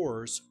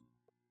stores,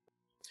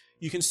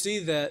 you can see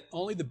that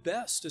only the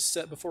best is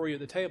set before you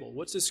at the table.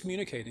 What's this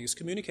communicating? It's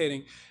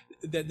communicating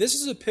that this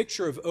is a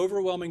picture of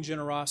overwhelming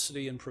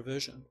generosity and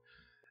provision.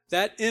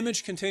 That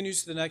image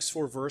continues to the next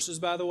 4 verses,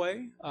 by the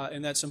way,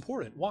 and that's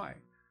important. Why?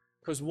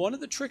 Because one of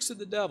the tricks of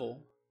the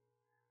devil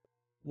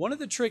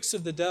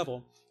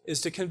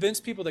is to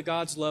convince people that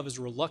God's love is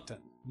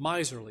reluctant,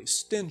 miserly,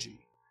 stingy.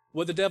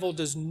 What the devil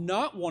does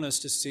not want us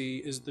to see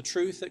is the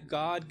truth that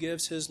God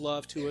gives His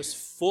love to us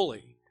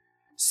fully.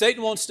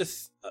 Satan wants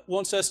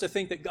us to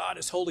think that God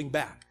is holding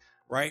back,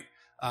 right?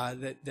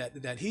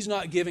 That He's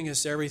not giving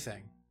us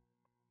everything.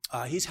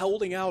 He's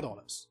holding out on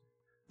us.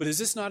 But is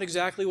this not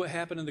exactly what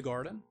happened in the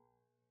garden?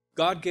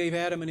 God gave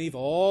Adam and Eve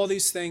all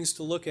these things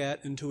to look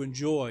at and to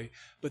enjoy,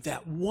 but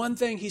that one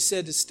thing he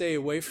said to stay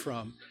away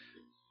from,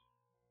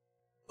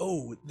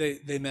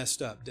 they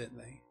messed up, didn't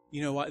they?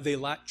 You know what? They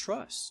lacked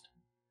trust.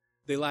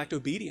 They lacked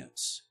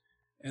obedience.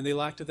 And they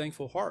lacked a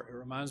thankful heart. It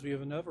reminds me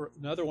of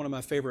another one of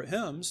my favorite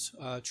hymns,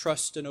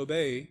 Trust and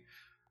Obey,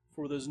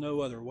 for there's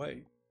no other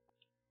way.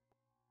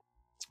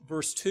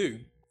 Verse 2,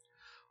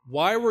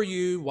 why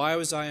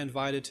was I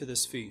invited to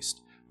this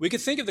feast? We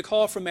could think of the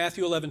call from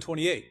Matthew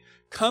 11:28.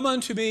 Come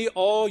unto me,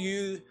 all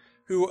you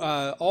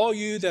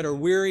that are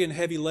weary and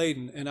heavy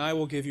laden, and I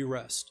will give you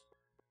rest.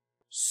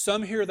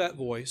 Some hear that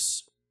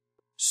voice,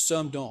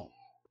 some don't.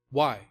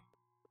 Why?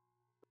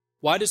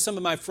 Why do some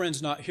of my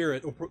friends not hear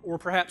it? Or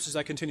perhaps as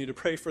I continue to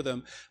pray for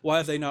them, why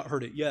have they not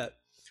heard it yet?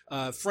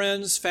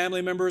 Friends,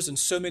 family members, and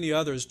so many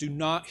others do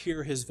not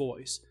hear his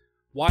voice.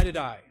 Why did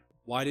I?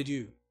 Why did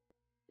you?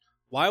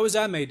 Why was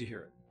I made to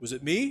hear it? Was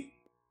it me?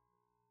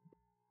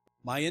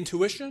 My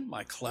intuition?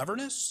 My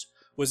cleverness?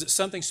 Was it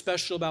something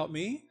special about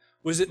me?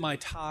 Was it my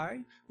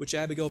tie, which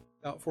Abigail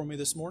put out for me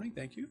this morning?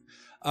 Thank you.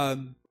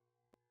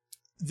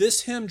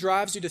 This hymn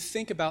drives you to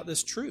think about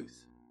this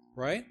truth,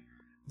 right?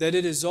 That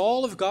it is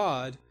all of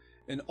God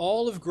and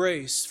all of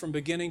grace from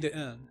beginning to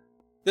end.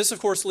 This, of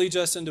course, leads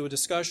us into a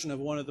discussion of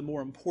one of the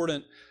more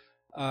important,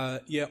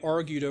 yet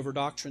argued over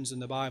doctrines in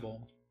the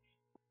Bible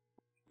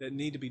that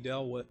need to be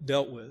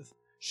dealt with.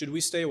 Should we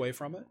stay away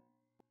from it?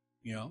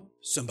 You know,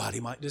 somebody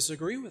might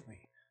disagree with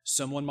me.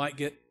 Someone might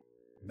get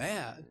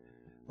mad,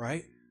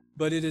 right?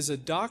 But it is a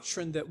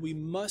doctrine that we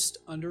must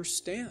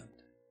understand.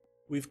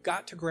 We've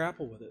got to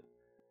grapple with it.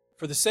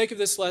 For the sake of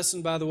this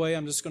lesson, by the way,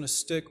 I'm just going to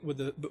stick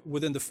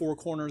within the four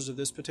corners of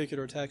this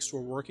particular text we're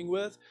working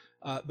with.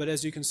 But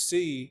as you can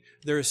see,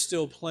 there is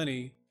still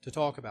plenty to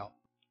talk about.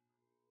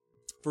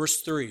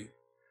 Verse 3.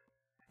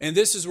 And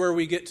this is where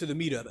we get to the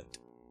meat of it,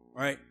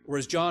 right? Or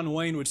as John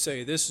Wayne would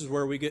say, this is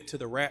where we get to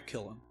the rat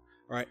killing,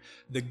 right?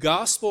 The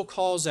gospel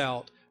calls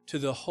out to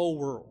the whole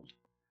world.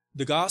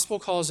 The gospel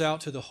calls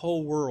out to the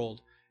whole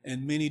world,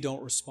 and many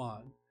don't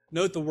respond.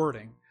 Note the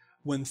wording,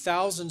 when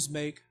thousands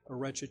make a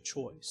wretched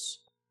choice.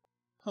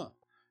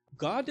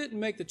 God didn't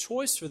make the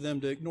choice for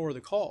them to ignore the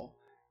call.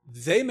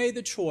 They made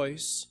the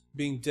choice,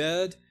 being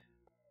dead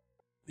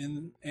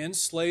and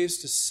slaves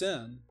to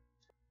sin.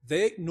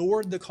 They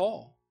ignored the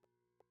call.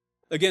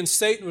 Again,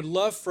 Satan would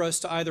love for us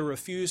to either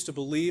refuse to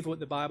believe what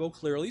the Bible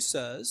clearly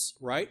says,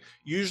 right?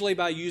 Usually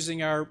by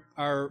using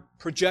our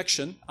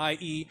projection,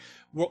 i.e.,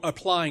 we're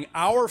applying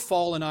our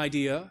fallen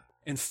idea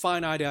and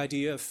finite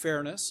idea of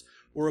fairness.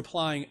 We're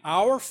applying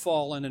our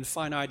fallen and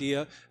finite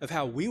idea of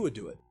how we would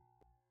do it.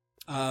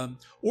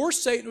 Or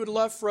Satan would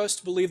love for us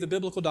to believe the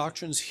biblical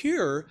doctrines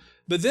here,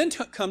 but then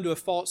come to a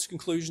false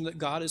conclusion that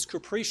God is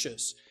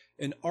capricious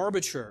and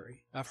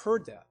arbitrary. I've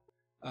heard that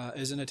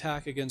as an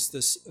attack against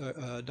this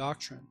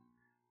doctrine,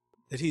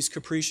 that he's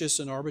capricious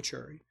and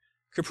arbitrary.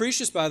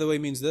 Capricious, by the way,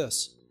 means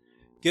this,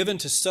 given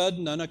to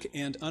sudden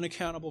and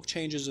unaccountable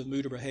changes of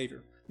mood or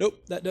behavior.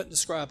 Nope, that doesn't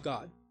describe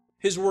God.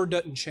 His word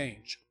doesn't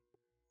change.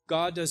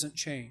 God doesn't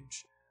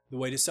change. The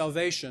way to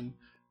salvation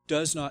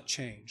does not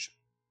change.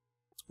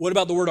 What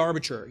about the word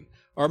arbitrary?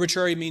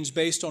 Arbitrary means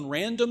based on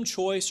random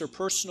choice or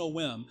personal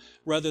whim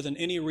rather than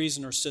any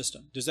reason or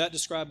system. Does that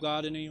describe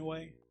God in any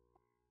way?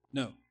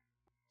 No.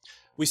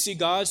 We see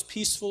God's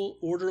peaceful,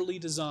 orderly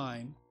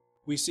design.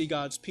 We see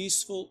God's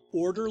peaceful,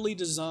 orderly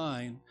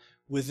design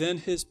within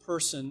His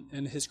person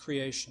and His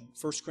creation.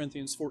 1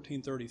 Corinthians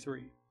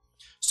 14:33.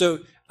 So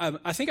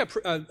I think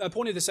I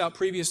pointed this out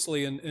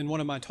previously in one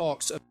of my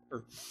talks,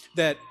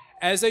 that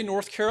as a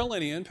North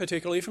Carolinian,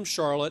 particularly from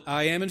Charlotte,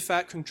 I am in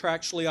fact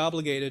contractually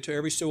obligated to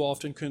every so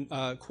often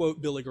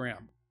quote Billy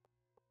Graham.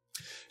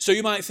 So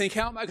you might think,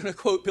 how am I going to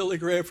quote Billy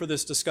Graham for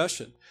this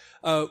discussion?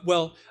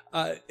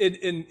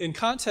 In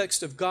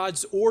context of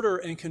God's order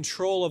and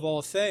control of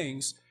all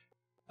things,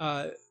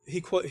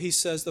 he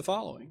says the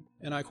following,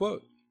 and I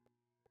quote,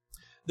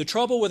 "The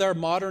trouble with our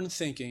modern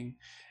thinking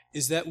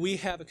is that we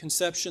have a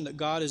conception that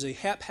God is a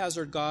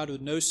haphazard God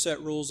with no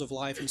set rules of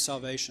life and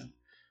salvation.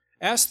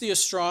 Ask the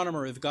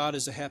astronomer if God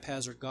is a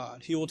haphazard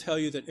God. He will tell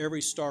you that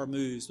every star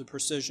moves with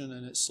precision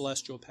in its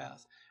celestial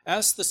path.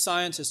 Ask the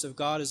scientist if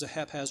God is a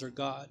haphazard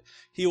God.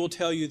 He will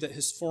tell you that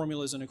his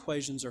formulas and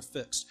equations are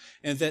fixed,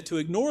 and that to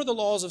ignore the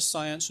laws of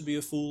science would be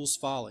a fool's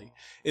folly.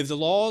 If the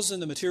laws in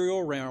the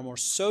material realm are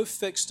so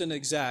fixed and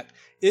exact,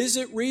 is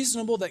it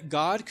reasonable that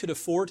God could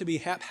afford to be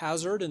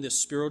haphazard in this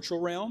spiritual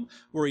realm,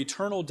 where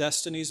eternal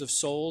destinies of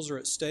souls are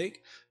at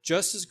stake?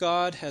 Just as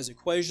God has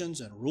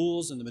equations and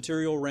rules in the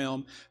material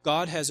realm,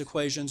 God has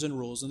equations and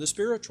rules in the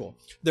spiritual.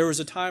 There was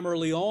a time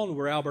early on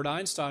where Albert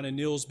Einstein and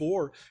Niels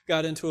Bohr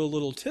got into a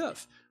little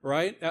tiff,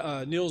 right?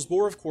 Niels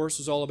Bohr, of course,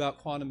 was all about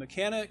quantum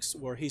mechanics,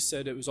 where he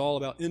said it was all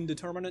about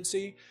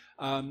indeterminacy.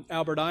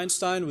 Albert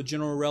Einstein with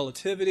general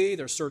relativity,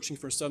 they're searching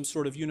for some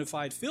sort of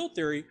unified field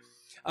theory.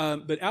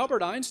 But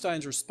Albert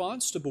Einstein's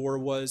response to Bohr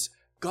was,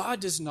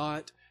 God does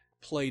not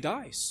play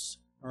dice.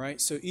 All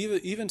right, so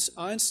even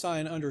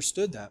Einstein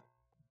understood that.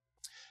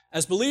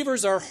 As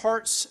believers, our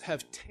hearts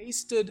have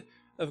tasted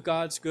of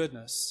God's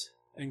goodness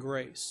and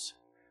grace.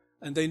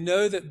 And they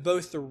know that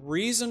both the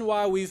reason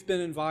why we've been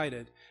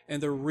invited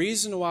and the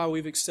reason why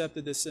we've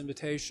accepted this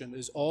invitation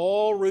is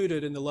all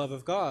rooted in the love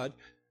of God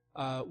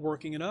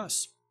working in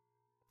us.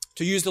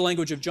 To use the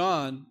language of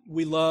John,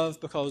 we love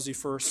because He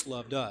first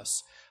loved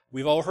us.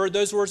 We've all heard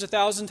those words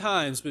 1,000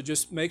 times, but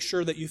just make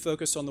sure that you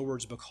focus on the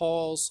words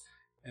because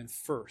and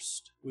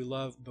first. We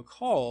love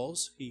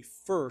because He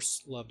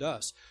first loved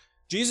us.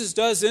 Jesus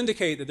does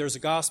indicate that there's a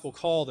gospel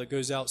call that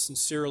goes out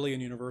sincerely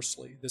and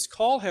universally. This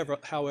call,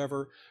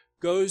 however,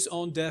 goes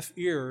on deaf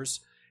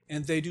ears,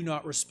 and they do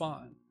not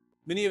respond.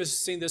 Many of us have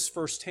seen this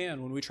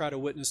firsthand when we try to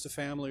witness to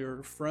family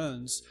or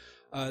friends.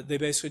 They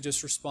basically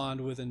just respond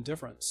with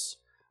indifference.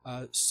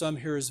 Some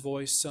hear His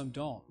voice, some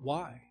don't.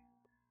 Why?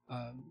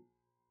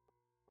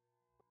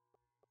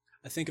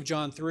 I think of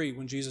John 3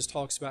 when Jesus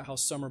talks about how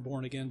some are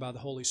born again by the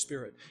Holy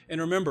Spirit.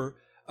 And remember,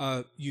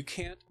 you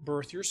can't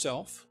birth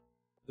yourself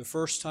the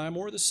first time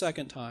or the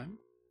second time.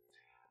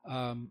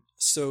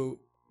 So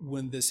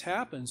when this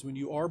happens, when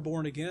you are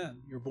born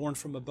again, you're born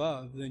from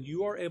above, then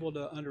you are able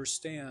to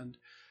understand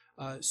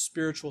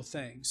spiritual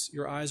things.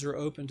 Your eyes are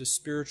open to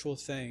spiritual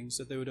things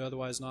that they would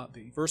otherwise not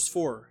be. Verse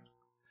 4.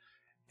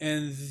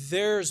 And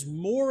there's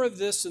more of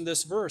this in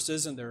this verse,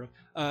 isn't there?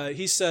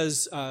 He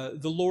says, the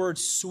Lord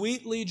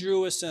sweetly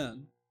drew us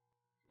in.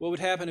 What would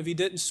happen if He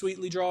didn't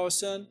sweetly draw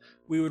us in?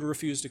 We would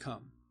refuse to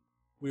come.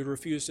 We would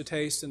refuse to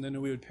taste, and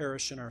then we would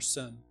perish in our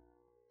sin.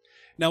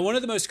 Now, one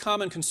of the most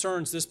common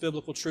concerns this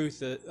biblical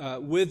truth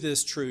with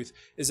this truth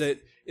is that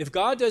if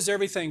God does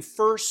everything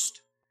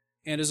first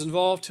and is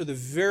involved to the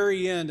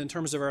very end in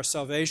terms of our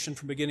salvation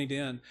from beginning to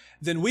end,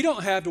 then we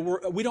don't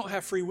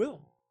have free will,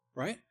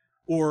 right?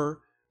 Or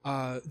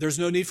there's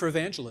no need for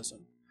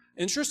evangelism.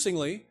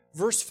 Interestingly,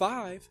 verse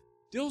 5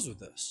 deals with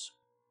this.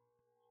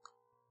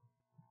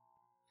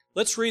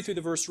 Let's read through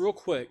the verse real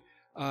quick.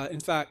 In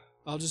fact,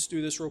 I'll just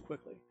do this real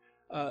quickly.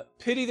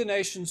 Pity the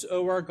nations,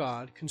 O our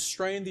God,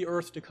 constrain the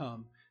earth to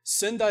come.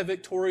 Send thy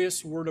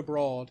victorious word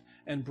abroad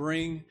and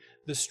bring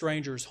the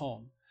strangers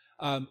home.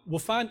 We'll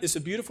find it's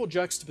a beautiful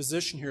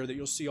juxtaposition here that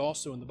you'll see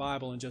also in the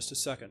Bible in just a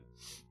second.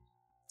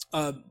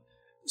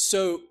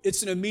 So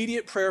it's an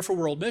immediate prayer for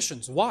world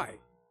missions. Why?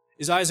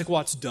 Is Isaac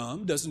Watts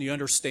dumb? Doesn't he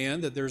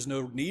understand that there's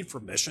no need for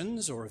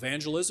missions or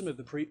evangelism if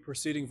the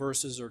preceding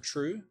verses are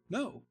true?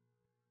 No.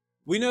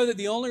 We know that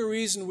the only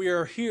reason we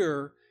are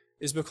here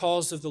is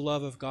because of the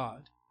love of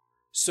God.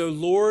 So,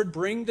 Lord,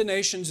 bring the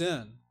nations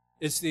in.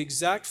 It's the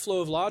exact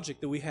flow of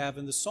logic that we have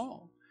in the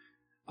song.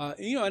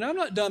 And I'm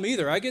not dumb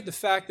either. I get the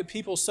fact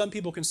that some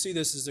people can see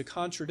this as a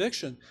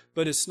contradiction,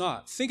 but it's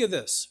not. Think of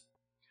this.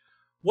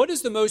 What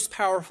is the most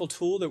powerful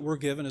tool that we're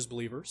given as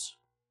believers?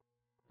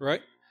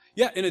 Right?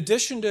 Yeah, in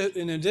addition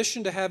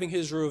to having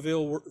His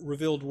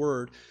revealed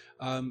word,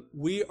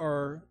 we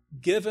are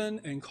given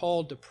and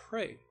called to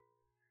pray.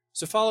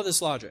 So follow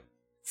this logic.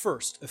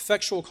 First,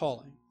 effectual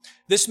calling.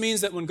 This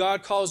means that when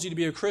God calls you to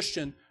be a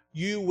Christian,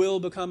 you will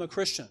become a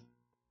Christian.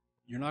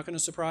 You're not going to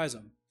surprise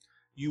Him.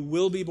 You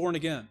will be born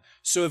again.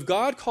 So if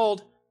God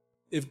called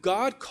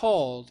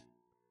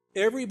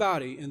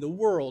everybody in the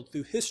world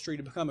through history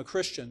to become a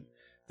Christian,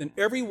 then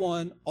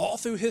everyone all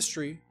through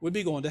history would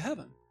be going to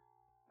heaven.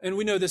 And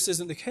we know this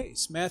isn't the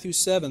case. Matthew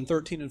 7,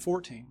 13 and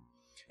 14.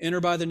 Enter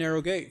by the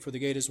narrow gate, for the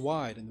gate is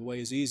wide and the way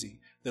is easy,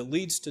 that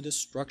leads to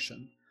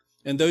destruction.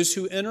 And those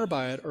who enter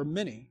by it are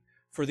many.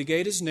 For the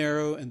gate is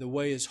narrow and the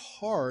way is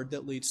hard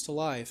that leads to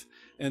life,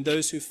 and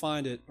those who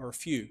find it are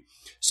few.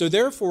 So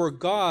therefore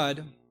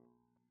God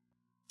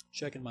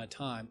has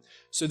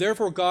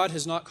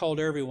not called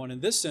everyone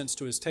in this sense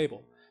to His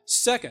table.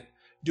 Second,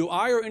 do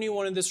I or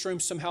anyone in this room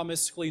somehow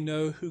mystically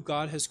know who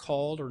God has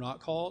called or not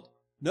called?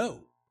 No.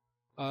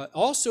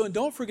 Also, and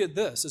don't forget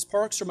this, as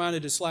Parks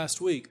reminded us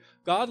last week,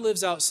 God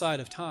lives outside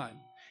of time.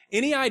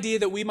 Any idea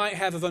that we might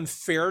have of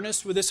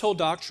unfairness with this whole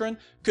doctrine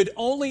could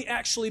only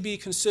actually be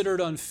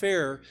considered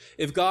unfair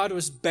if God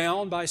was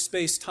bound by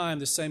space-time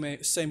the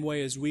same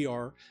way as we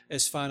are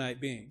as finite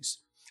beings.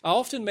 I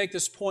often make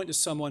this point to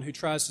someone who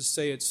tries to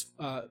say it's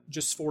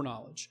just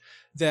foreknowledge,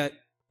 that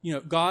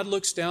God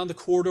looks down the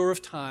corridor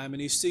of time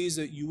and He sees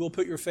that you will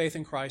put your faith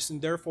in Christ,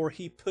 and therefore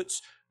He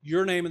puts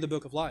your name in the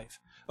book of life.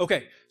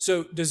 Okay,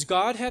 so does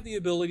God have the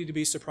ability to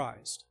be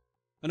surprised?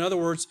 In other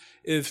words,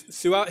 if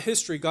throughout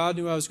history God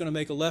knew I was going to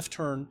make a left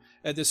turn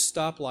at this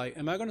stoplight,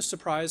 am I going to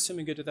surprise Him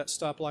and get to that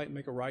stoplight and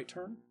make a right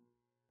turn?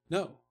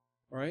 No,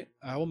 all right?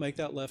 I will make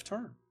that left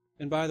turn.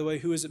 And by the way,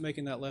 who is it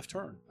making that left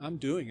turn? I'm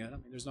doing it. I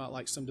mean, there's not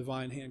like some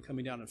divine hand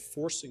coming down and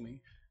forcing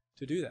me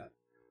to do that.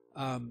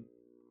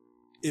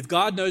 If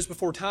God knows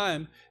before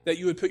time that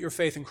you would put your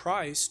faith in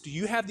Christ, do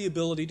you have the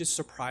ability to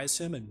surprise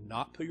Him and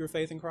not put your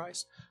faith in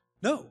Christ?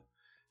 No.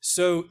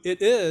 So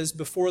it is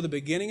before the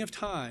beginning of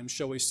time,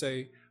 shall we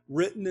say,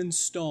 written in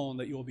stone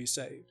that you will be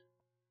saved.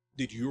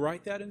 Did you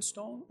write that in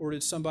stone, or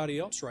did somebody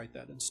else write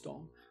that in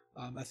stone?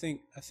 I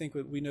think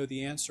we know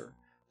the answer.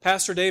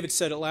 Pastor David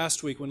said it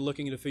last week when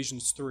looking at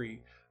Ephesians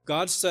 3.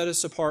 God set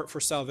us apart for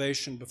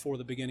salvation before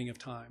the beginning of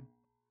time.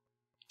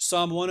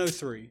 Psalm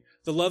 103,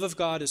 the love of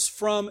God is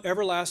from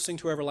everlasting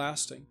to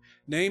everlasting.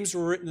 Names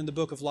were written in the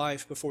book of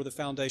life before the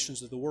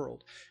foundations of the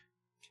world.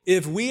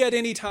 If we at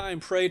any time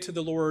pray to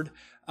the Lord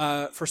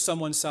for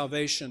someone's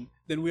salvation,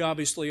 then we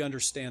obviously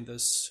understand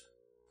this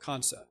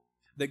concept,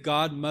 that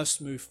God must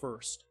move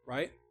first,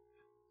 right?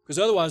 Because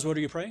otherwise, what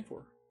are you praying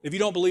for? If you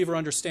don't believe or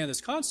understand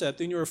this concept,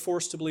 then you're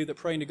forced to believe that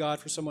praying to God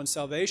for someone's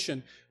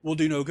salvation will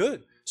do no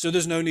good. So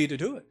there's no need to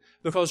do it.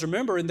 Because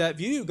remember, in that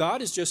view,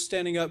 God is just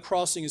standing up,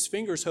 crossing his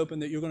fingers, hoping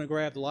that you're going to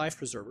grab the life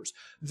preservers.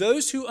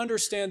 Those who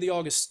understand the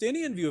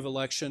Augustinian view of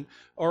election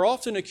are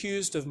often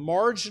accused of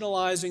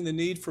marginalizing the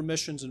need for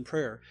missions and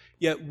prayer.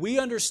 Yet we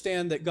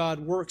understand that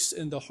God works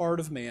in the heart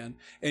of man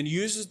and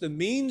uses the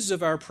means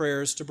of our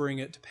prayers to bring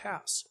it to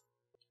pass.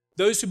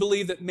 Those who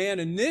believe that man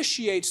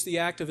initiates the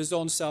act of his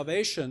own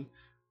salvation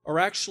are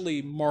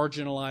actually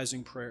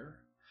marginalizing prayer.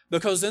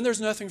 Because then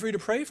there's nothing for you to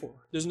pray for.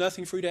 There's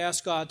nothing for you to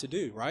ask God to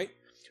do, right?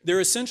 They're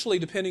essentially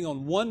depending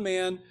on one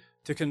man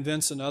to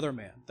convince another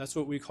man. That's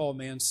what we call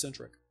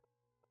man-centric.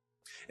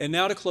 And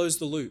now to close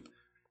the loop.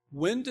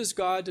 When does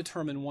God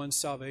determine one's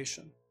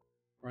salvation?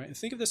 Right? And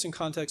think of this in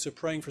context of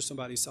praying for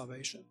somebody's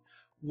salvation.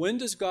 When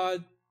does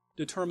God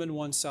determine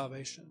one's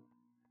salvation?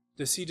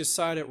 Does he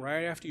decide it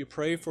right after you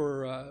pray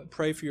for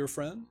your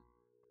friend?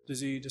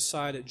 Does he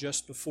decide it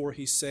just before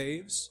he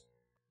saves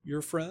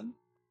your friend?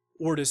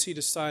 Or does he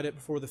decide it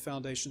before the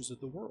foundations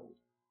of the world?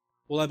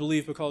 Well, I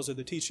believe because of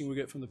the teaching we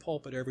get from the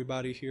pulpit,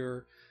 everybody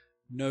here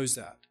knows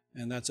that,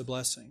 and that's a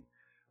blessing.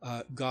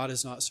 God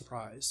is not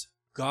surprised.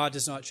 God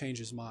does not change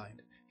his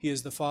mind. He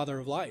is the Father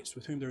of lights,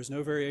 with whom there is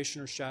no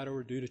variation or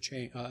shadow due to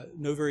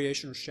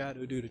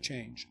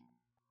change.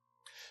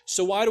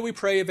 So why do we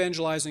pray,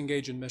 evangelize, and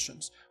engage in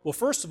missions? Well,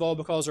 first of all,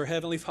 because our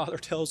Heavenly Father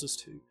tells us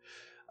to.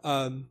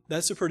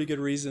 That's a pretty good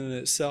reason in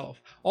itself.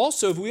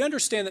 Also, if we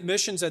understand that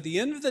missions at the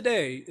end of the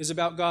day is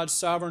about God's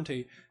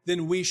sovereignty,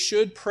 then we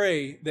should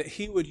pray that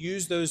he would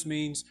use those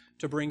means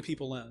to bring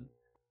people in.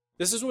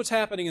 This is what's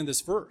happening in this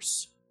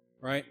verse,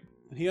 right?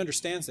 And he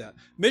understands that.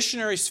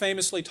 Missionaries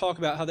famously talk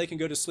about how they can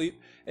go to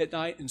sleep at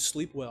night and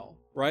sleep well,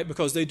 right?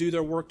 Because they do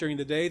their work during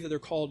the day that they're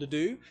called to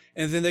do,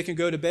 and then they can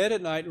go to bed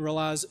at night and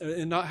realize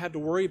and not have to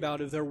worry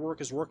about if their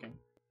work is working,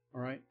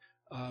 all right?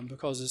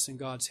 Because it's in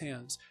God's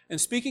hands. And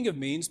speaking of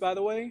means, by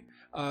the way,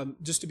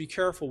 just to be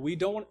careful,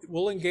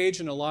 we'll engage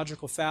in a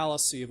logical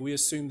fallacy if we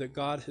assume that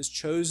God has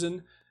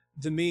chosen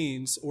the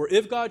means, or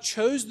if God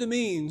chose the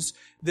means,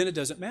 then it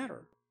doesn't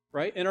matter,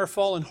 right? In our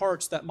fallen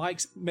hearts, that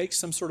might make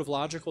some sort of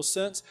logical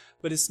sense,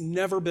 but it's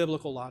never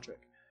biblical logic.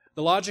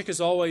 The logic is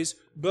always,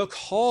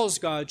 because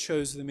God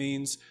chose the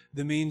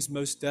means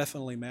most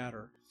definitely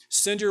matter.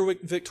 Send your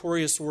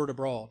victorious word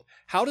abroad.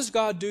 How does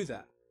God do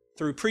that?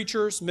 Through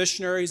preachers,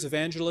 missionaries,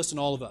 evangelists, and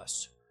all of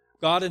us.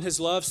 God in his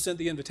love sent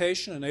the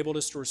invitation, enabled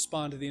us to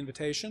respond to the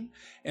invitation,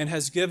 and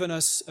has given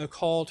us a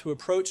call to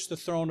approach the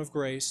throne of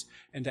grace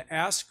and to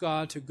ask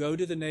God to go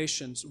to the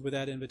nations with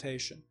that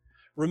invitation.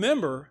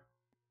 Remember,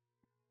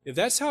 if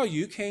that's how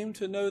you came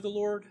to know the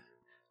Lord,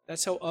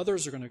 that's how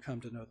others are going to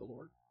come to know the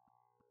Lord.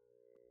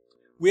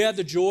 We have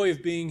the joy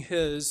of being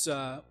his,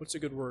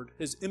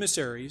 his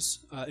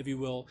emissaries, if you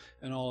will,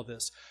 in all of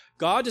this.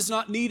 God does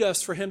not need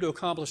us for him to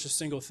accomplish a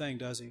single thing,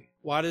 does he?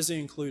 Why does he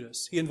include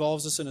us? He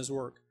involves us in his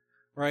work,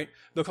 right?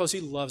 Because he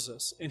loves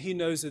us, and he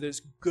knows that it's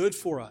good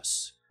for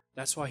us.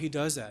 That's why he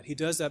does that. He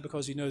does that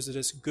because he knows that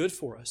it's good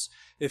for us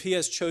if he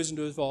has chosen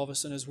to involve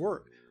us in his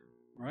work,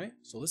 right?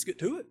 So let's get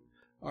to it.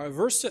 All right,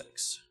 verse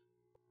 6.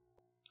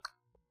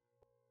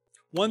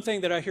 One thing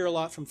that I hear a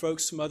lot from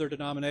folks from other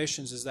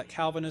denominations is that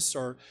Calvinists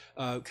are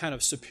kind of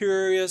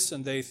superiorist,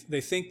 and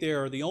they think they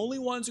are the only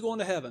ones going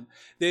to heaven.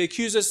 They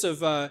accuse us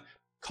of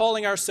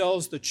calling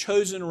ourselves the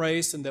chosen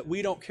race and that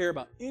we don't care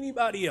about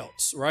anybody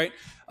else, right?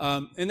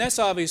 And that's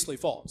obviously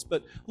false.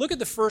 But look at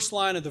the first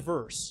line of the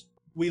verse.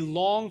 We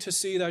long to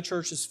see thy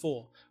churches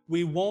full.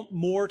 We want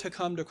more to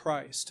come to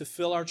Christ, to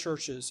fill our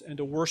churches and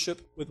to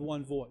worship with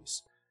one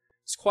voice.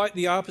 It's quite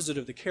the opposite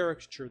of the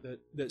caricature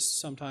that's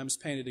sometimes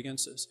painted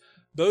against us.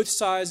 Both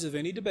sides of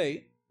any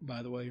debate,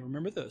 by the way,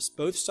 remember this,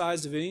 both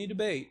sides of any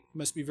debate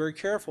must be very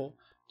careful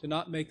to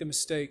not make the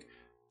mistake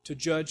to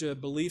judge a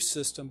belief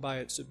system by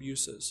its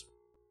abuses.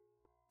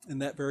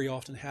 And that very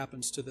often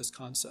happens to this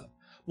concept.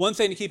 One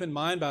thing to keep in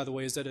mind, by the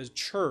way, is that as a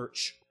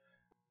church,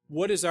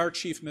 what is our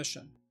chief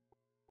mission?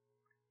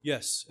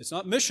 Yes, it's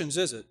not missions,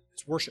 is it?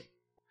 It's worship.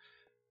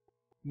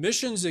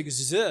 Missions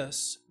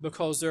exist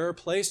because there are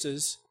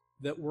places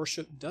that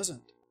worship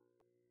doesn't.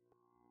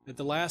 At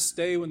the last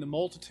day, when the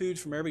multitude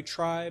from every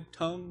tribe,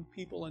 tongue,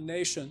 people, and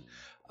nation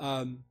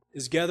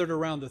is gathered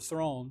around the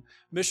throne,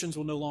 missions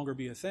will no longer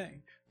be a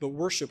thing, but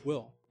worship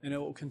will, and it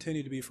will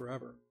continue to be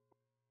forever.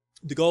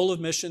 The goal of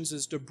missions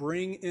is to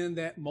bring in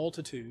that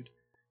multitude.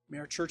 May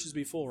our churches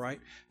be full, right?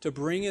 To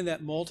bring in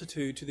that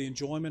multitude to the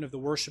enjoyment of the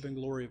worship and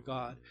glory of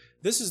God.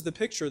 This is the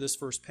picture this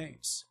verse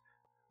paints.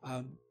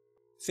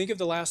 Think of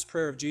the last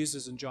prayer of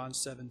Jesus in John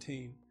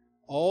 17.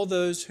 All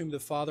those whom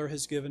the Father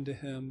has given to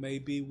him may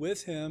be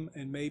with him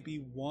and may be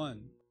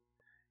one.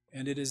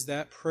 And it is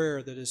that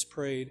prayer that is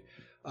prayed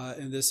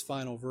in this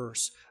final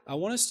verse. I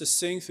want us to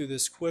sing through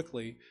this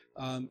quickly,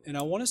 and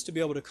I want us to be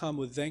able to come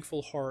with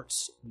thankful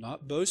hearts,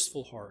 not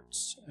boastful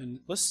hearts. And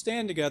let's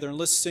stand together and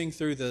let's sing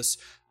through this.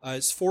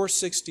 It's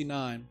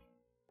 469.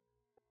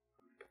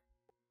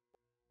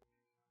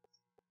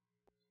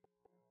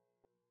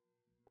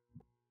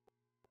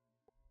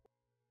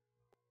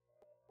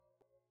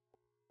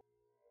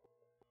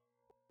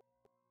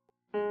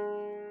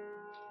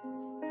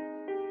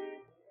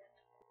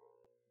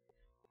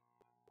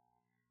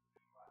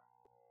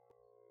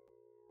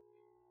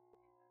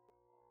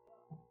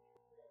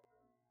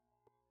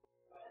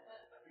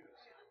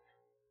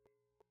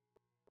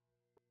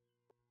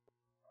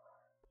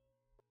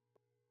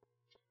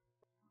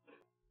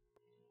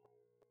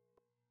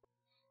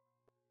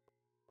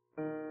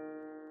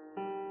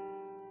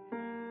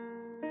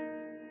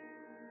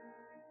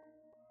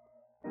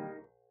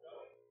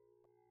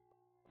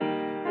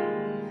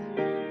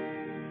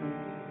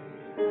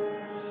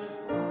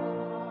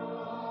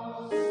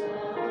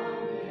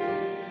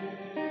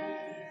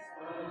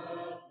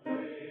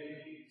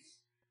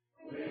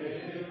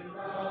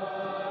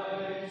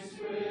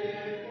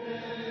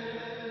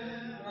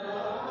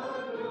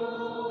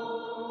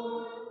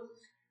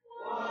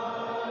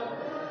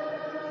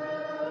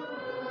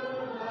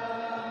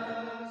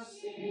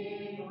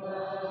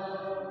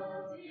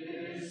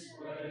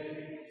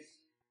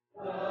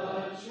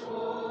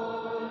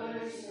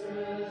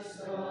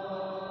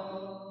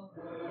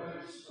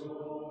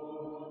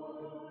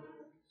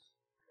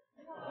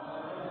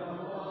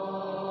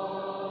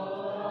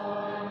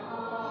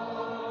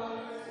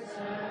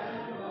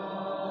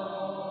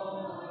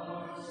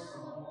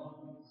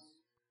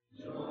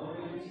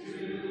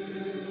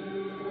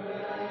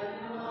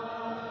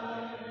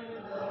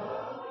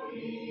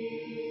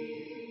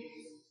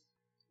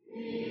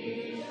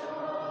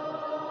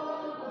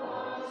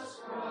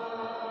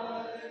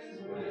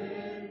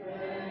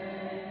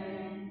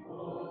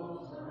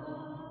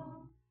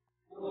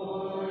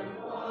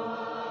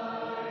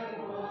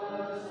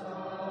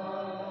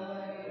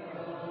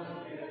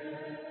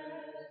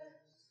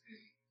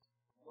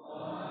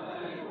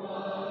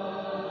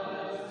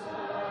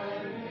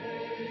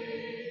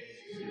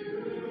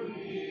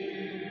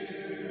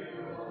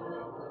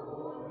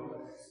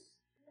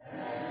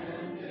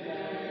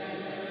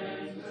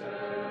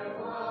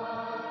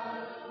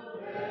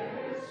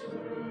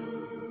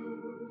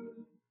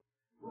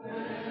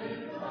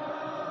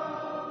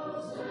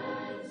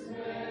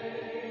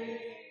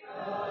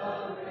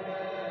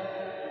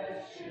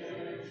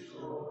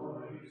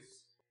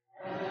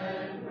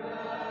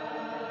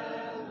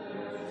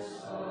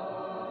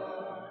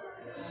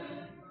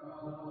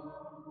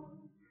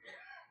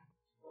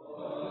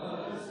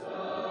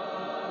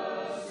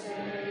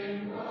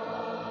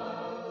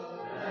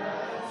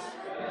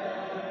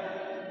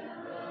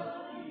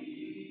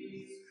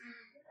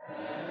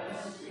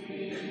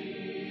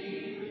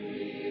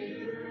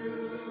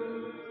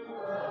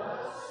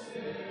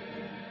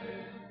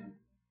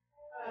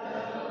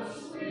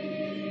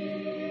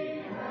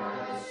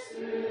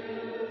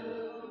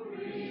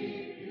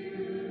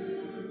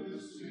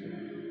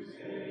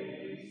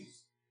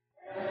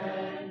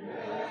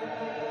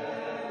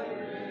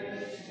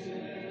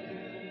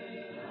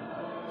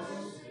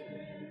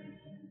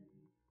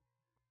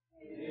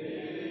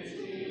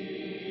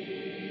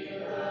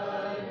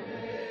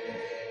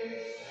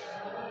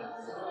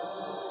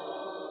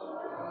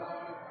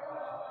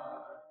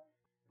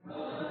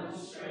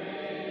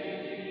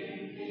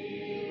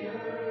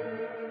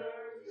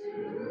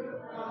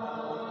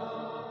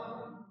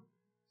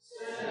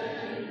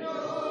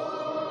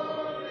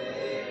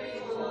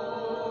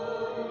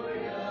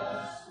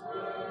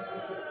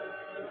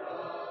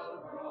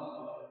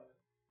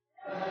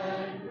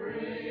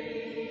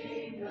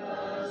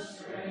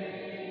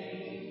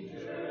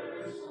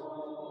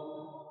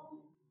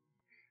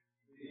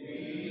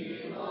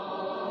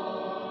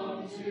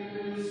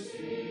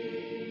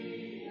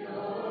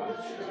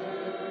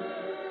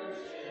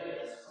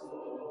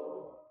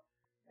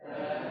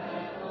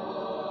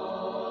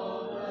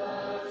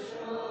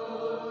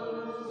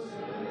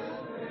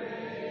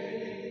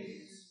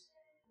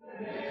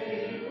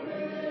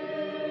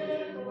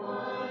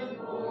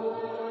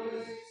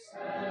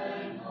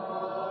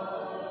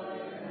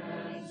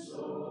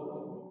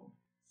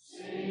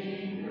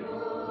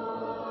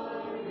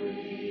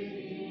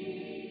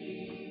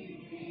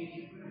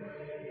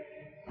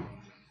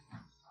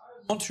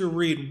 I want to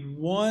read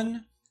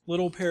one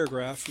little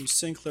paragraph from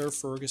Sinclair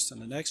Ferguson.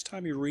 The next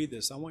time you read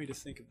this, I want you to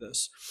think of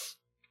this.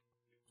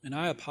 And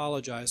I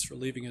apologize for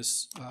leaving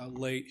us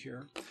late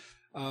here.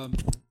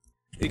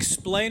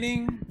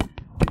 Explaining,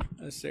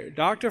 let's see,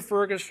 Dr.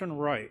 Ferguson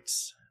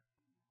writes,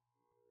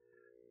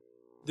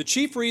 the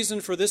chief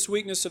reason for this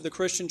weakness of the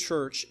Christian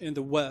church in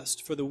the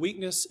West, for the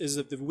weakness is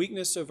of the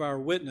weakness of our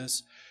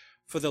witness,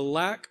 for the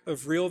lack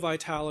of real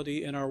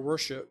vitality in our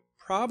worship,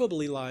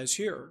 probably lies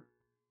here.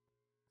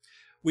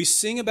 We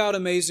sing about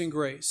amazing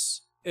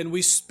grace, and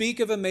we speak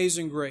of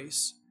amazing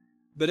grace,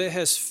 but it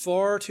has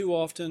far too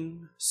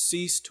often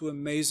ceased to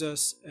amaze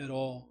us at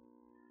all.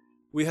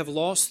 We have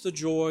lost the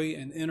joy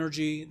and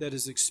energy that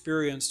is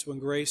experienced when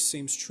grace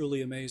seems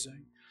truly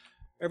amazing.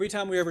 Every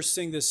time we ever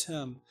sing this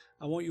hymn,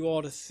 I want you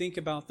all to think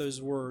about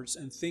those words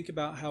and think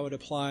about how it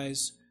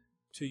applies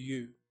to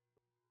you.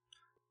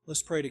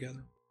 Let's pray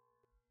together.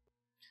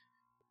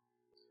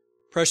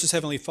 Precious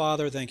Heavenly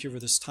Father, thank you for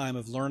this time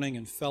of learning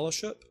and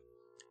fellowship.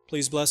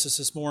 Please bless us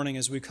this morning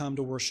as we come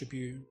to worship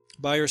you.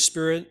 By your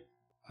Spirit,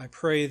 I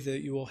pray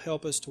that you will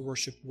help us to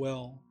worship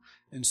well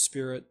in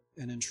spirit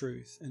and in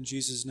truth. In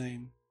Jesus'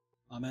 name,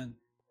 amen.